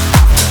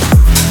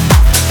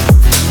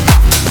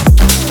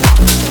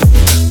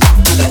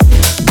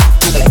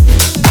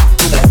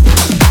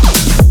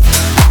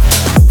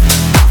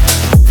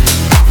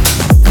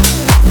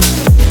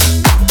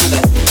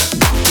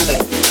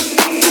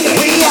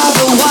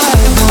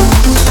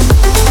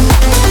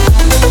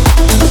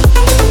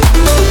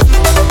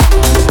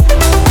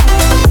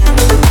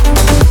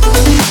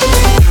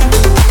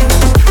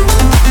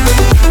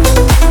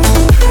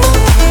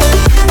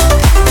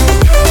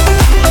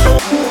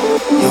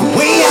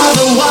 We are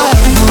the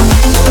wild ones.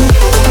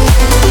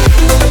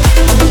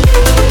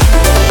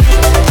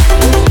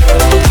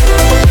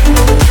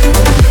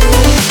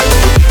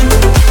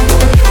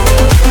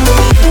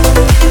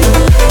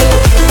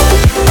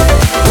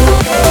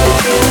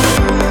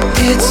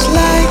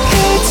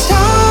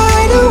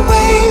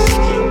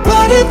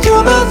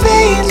 Through my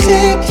veins,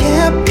 it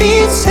can't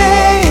be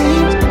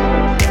tamed.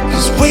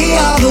 'Cause we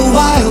are the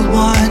wild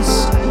ones.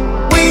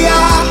 We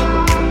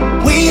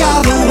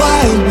are the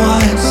wild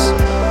ones.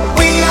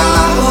 We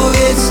are,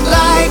 oh, it's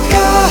like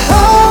a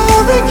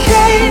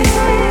hurricane,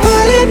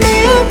 pulling me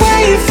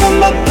away from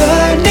a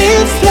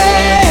burning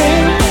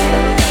flame.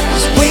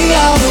 'Cause we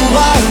are the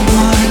wild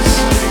ones.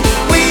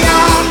 We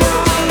are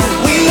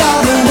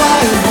the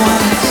wild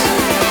ones.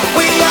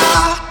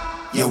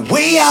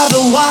 We are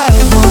the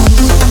wild ones.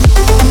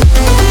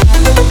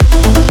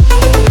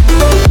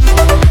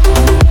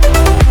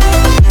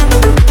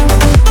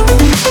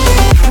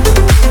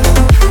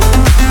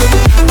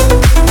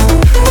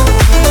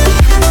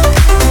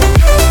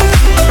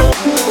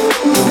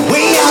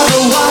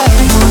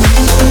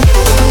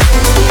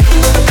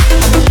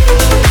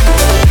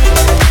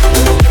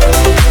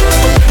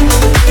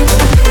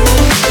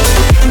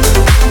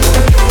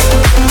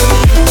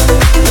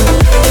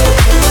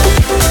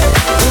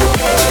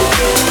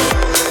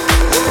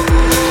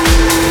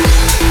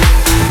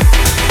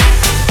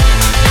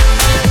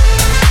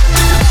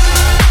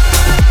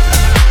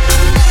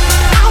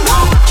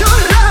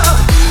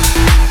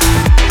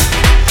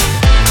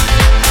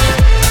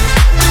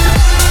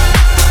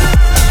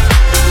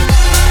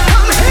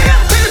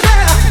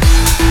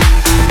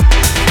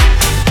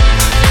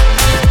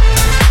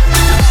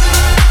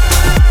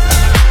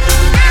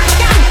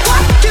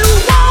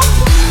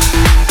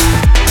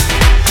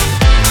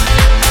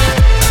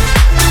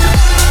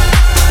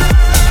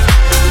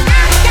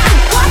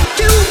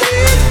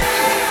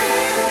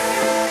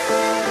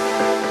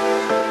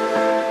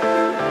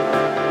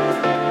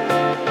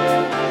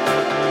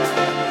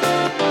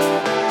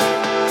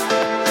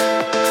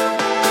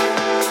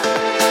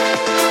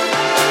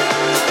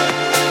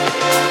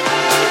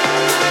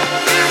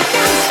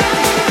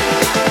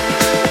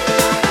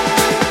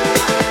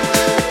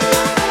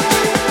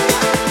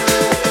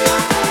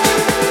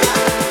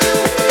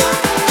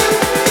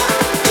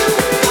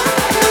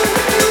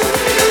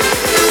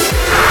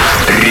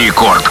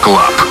 Рекорд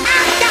Клаб.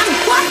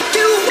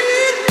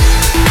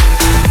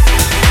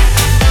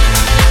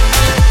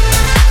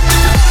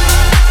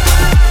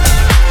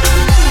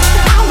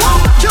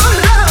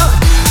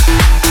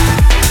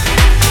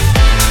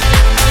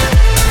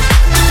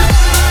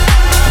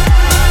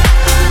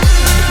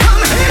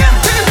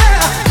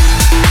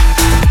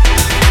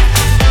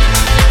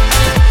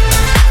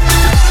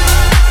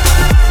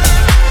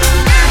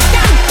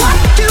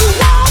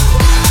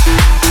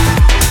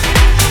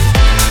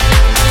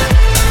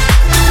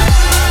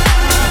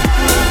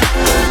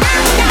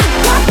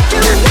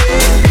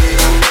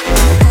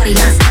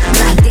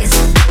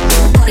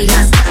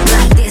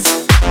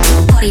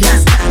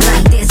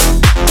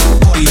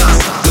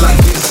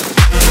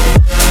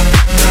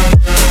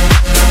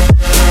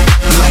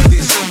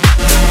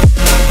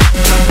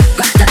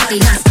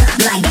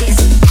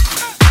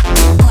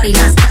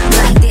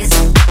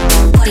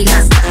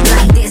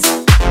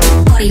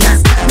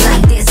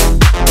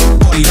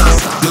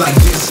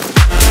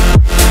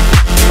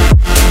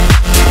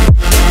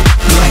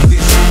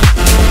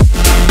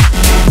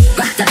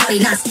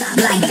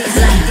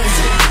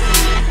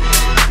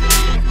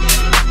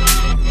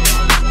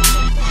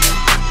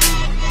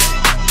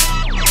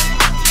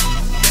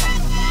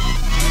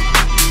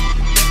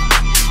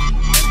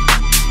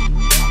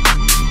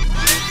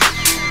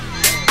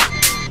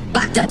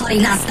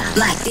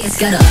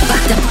 Get up,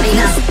 back the party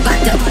now, back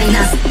the party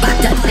now, back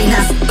the party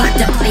now, back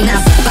the party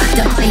now, back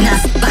the party now,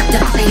 back the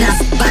party now,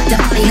 back the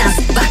party now,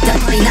 back the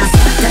party now,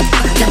 back the party now, back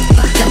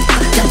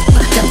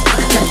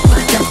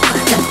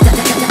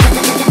the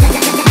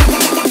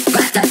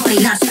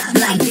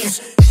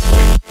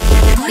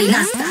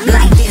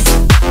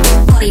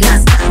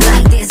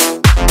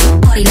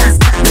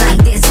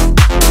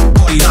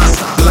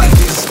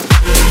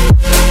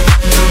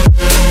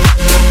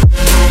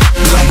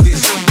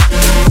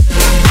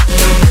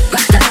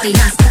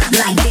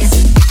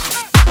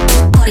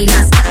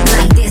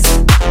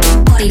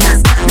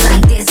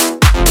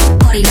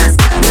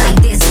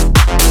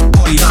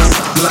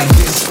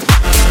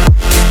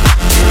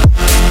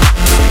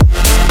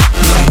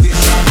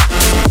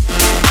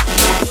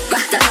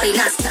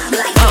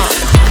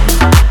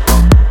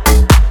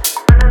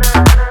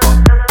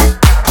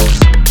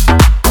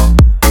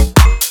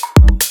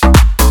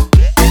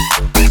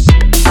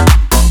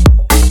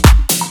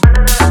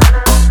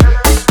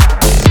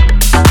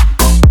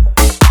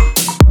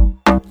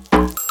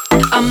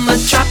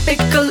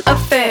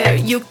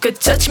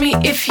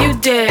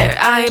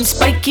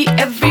spiky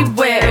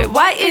everywhere.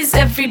 Why is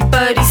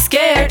everybody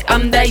scared?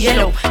 I'm that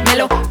yellow,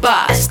 mellow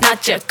boss,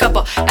 not your cup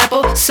of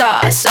apple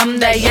sauce. I'm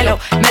that yellow,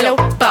 mellow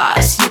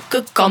boss. You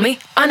could call me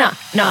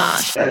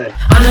ananas.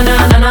 Ananas,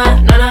 ananas,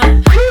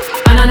 ananas,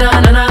 ananas,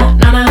 ananas,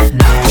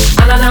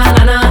 ananas,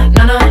 ananas,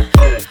 ananas,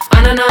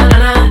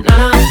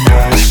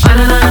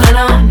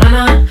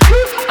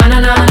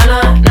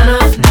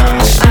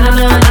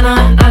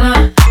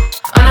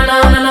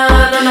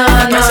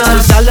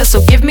 so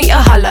give me a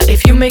holla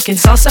if you making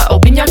salsa or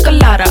piña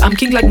colada. I'm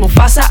king like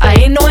Mufasa, I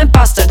ain't no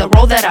imposter. The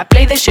role that I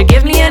play, they should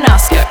give me an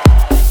Oscar.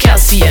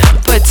 Calcium,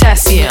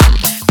 potassium,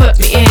 put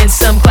me in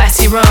some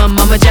classy rum.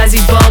 I'm a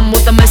jazzy bum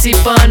with a messy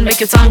bun,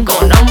 make your tongue go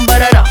numb,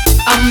 ba-da-dum.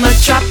 I'm a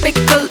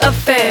tropical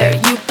affair,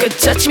 you could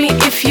touch me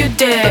if you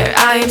dare.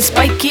 I am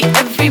spiky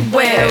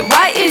everywhere,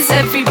 why is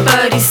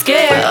everybody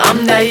scared?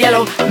 I'm that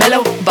yellow,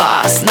 mellow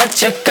boss, not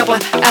your cup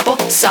of apple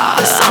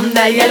sauce. I'm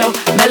that yellow,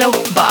 mellow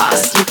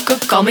boss, you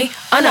could call me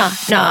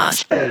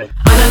ananas. Ananas,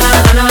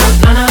 ananas,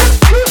 ananas,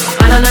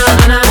 ananas,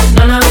 ananas,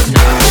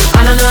 ananas,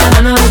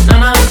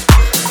 ananas,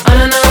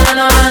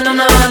 ananas,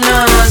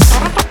 ananas.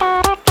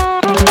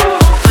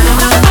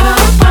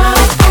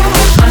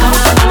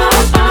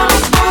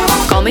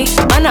 Call me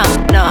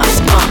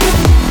ananas.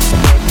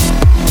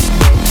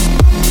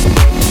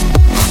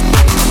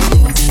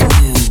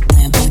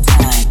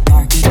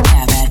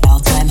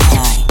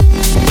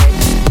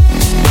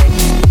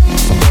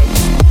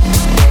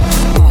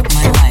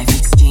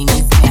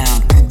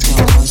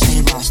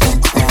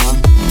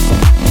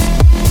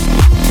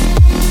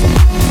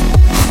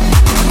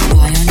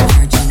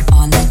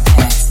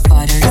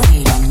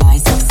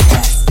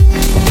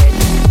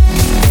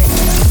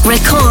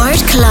 Record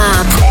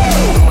Club.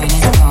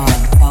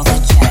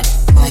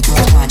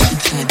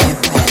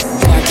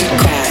 Market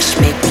crash,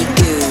 make me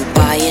goo.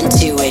 Buy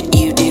into it,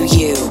 you do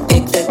you.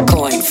 Pick the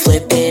coin,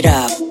 flip it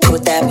up.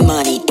 Put that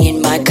money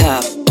in my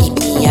cup. Eat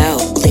me out,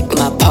 lick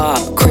my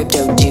pop.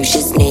 Crypto douche,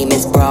 his name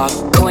is Brock.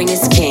 Coin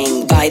is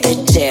king, buy the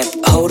dip.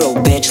 Hodl,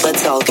 bitch,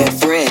 let's all get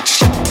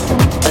rich.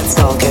 Let's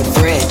all get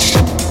rich.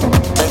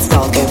 Let's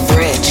all get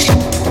rich.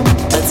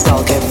 Let's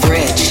all get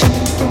rich.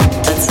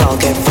 Let's all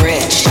get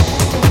rich.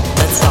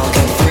 Let's all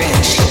get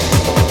rich.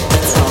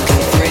 Let's all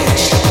get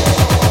rich.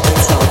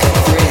 Let's all get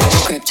rich.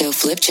 Crypto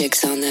flip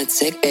chicks on that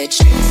sick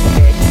bitch.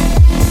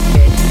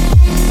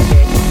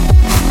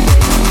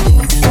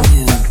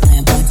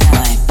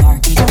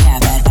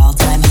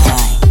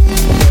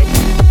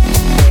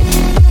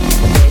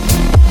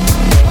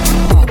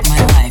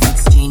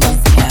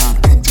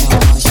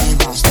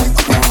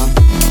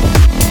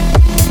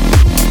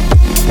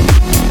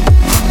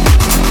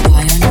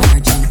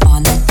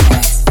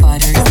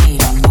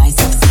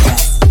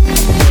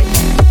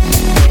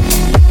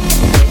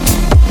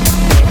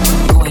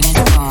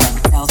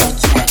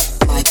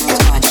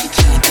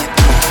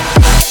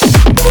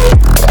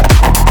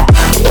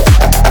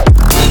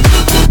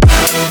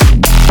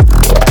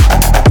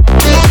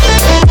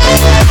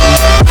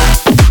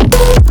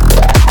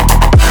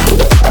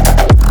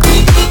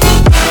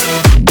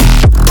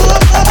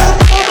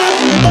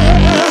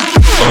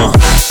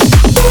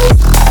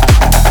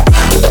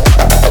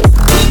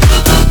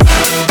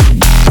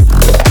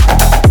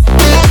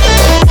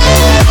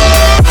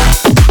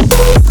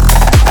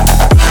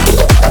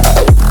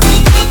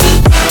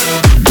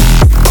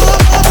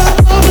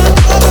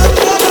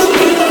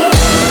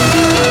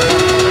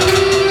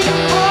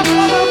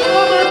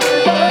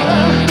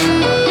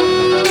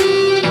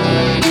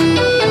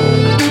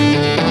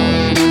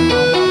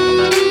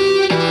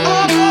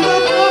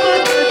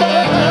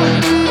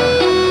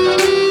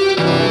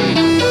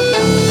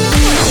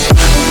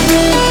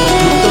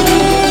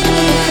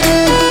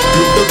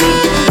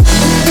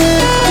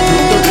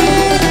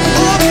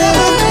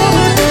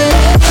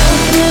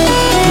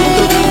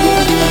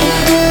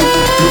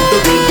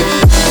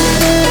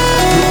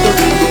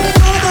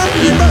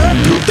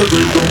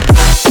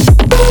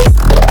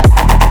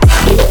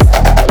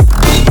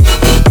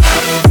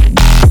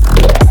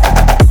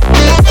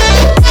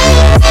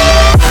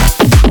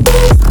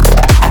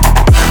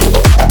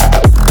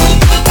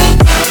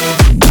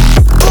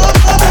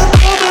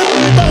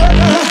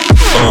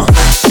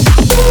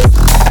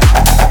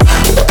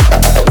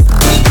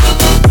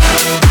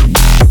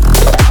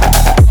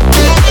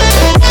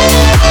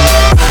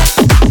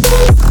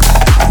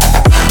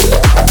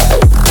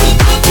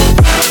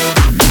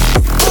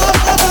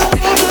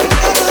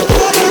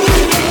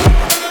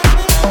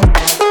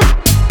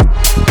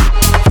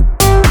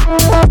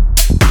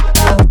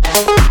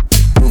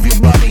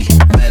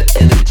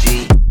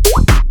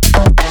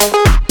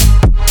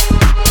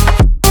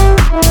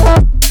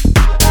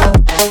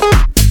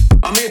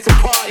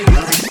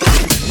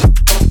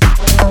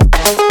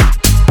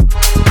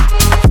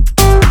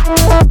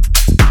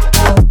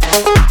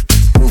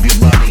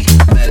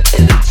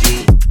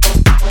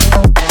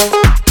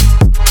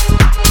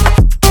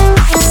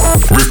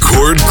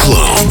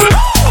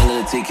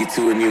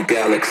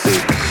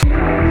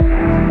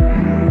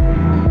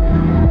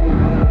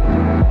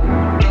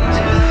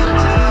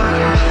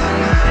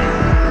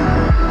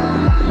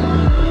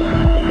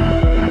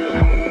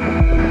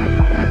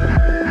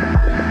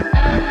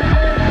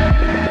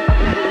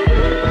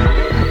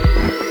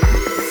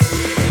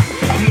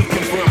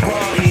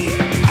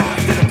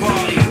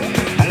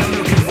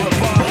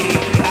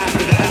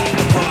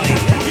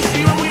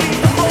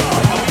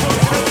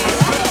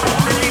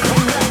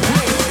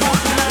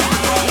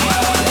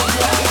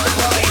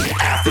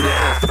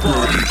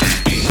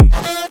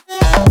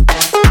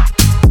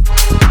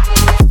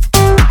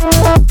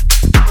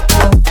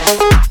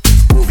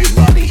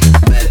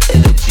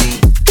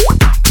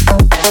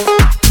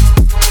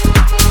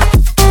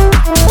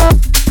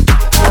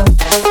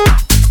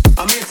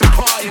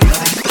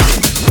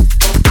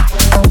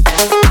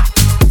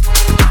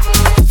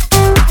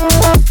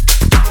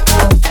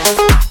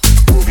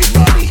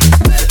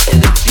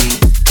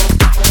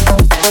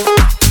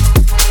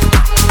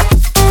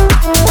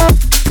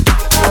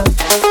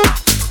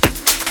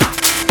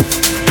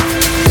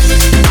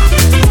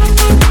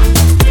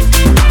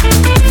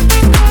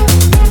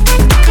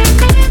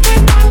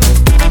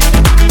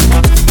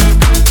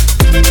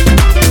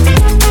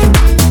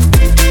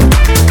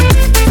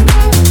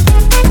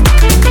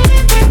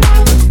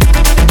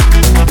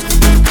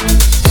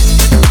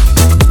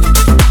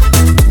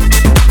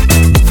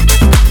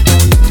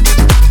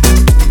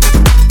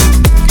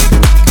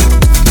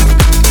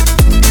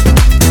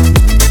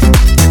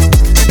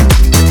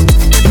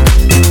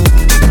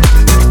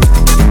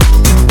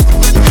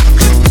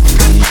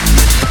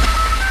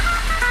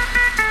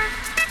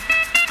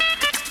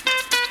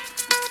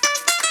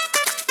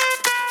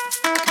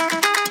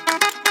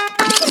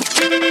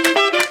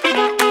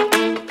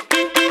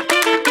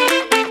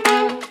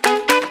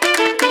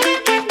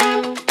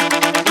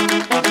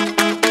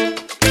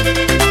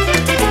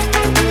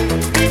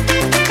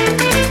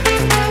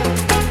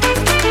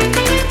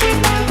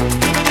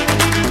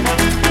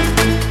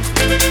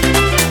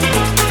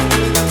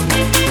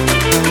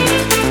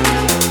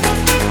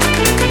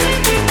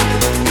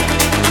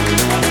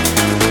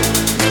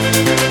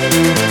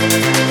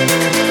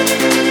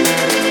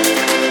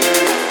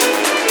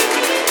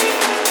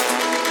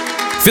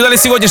 В финале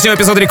сегодняшнего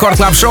эпизода Рекорд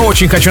Клаб Шоу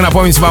очень хочу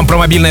напомнить вам про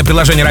мобильное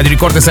приложение Радио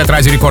Рекорд и сайт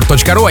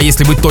radiorecord.ru, а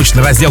если быть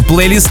точно, раздел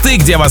плейлисты,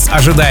 где вас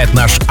ожидает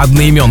наш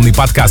одноименный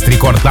подкаст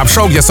Рекорд Клаб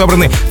Шоу, где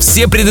собраны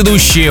все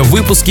предыдущие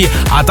выпуски,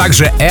 а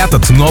также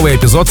этот новый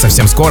эпизод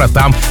совсем скоро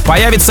там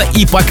появится.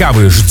 И пока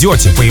вы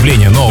ждете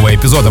появления нового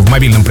эпизода в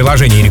мобильном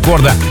приложении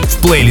Рекорда в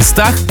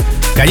плейлистах,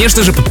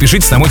 конечно же,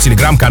 подпишитесь на мой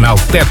телеграм-канал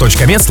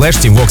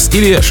t.me/teamvox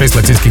или 6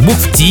 латинских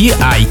букв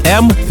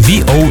TIMVOX.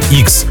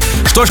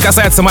 Что же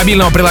касается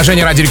мобильного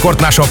приложения Радио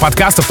Рекорд нашего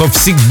подкаста, то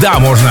всегда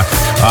можно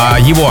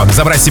его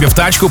забрать себе в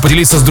тачку,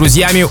 поделиться с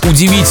друзьями,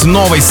 удивить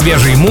новой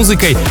свежей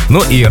музыкой.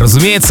 Ну и,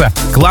 разумеется,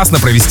 классно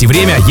провести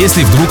время,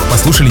 если вдруг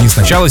послушали не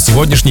сначала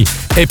сегодняшний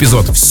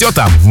эпизод. Все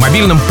там, в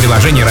мобильном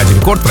приложении Радио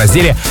Рекорд в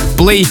разделе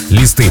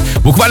 «Плейлисты».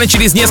 Буквально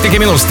через несколько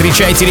минут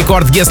встречайте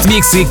Рекорд Гест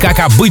Микс и, как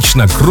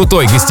обычно,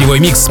 крутой гостевой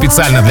микс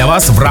специально для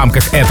вас в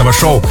рамках этого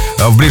шоу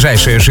в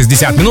ближайшие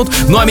 60 минут.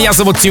 Ну а меня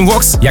зовут Тим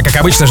Вокс. Я, как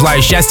обычно,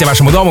 желаю счастья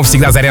вашему дому,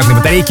 всегда заряженной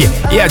батарейки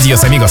и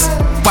адьос, амигос.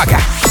 Пока.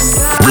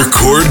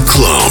 Рекорд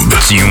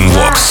Клаб. Тим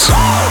Вокс.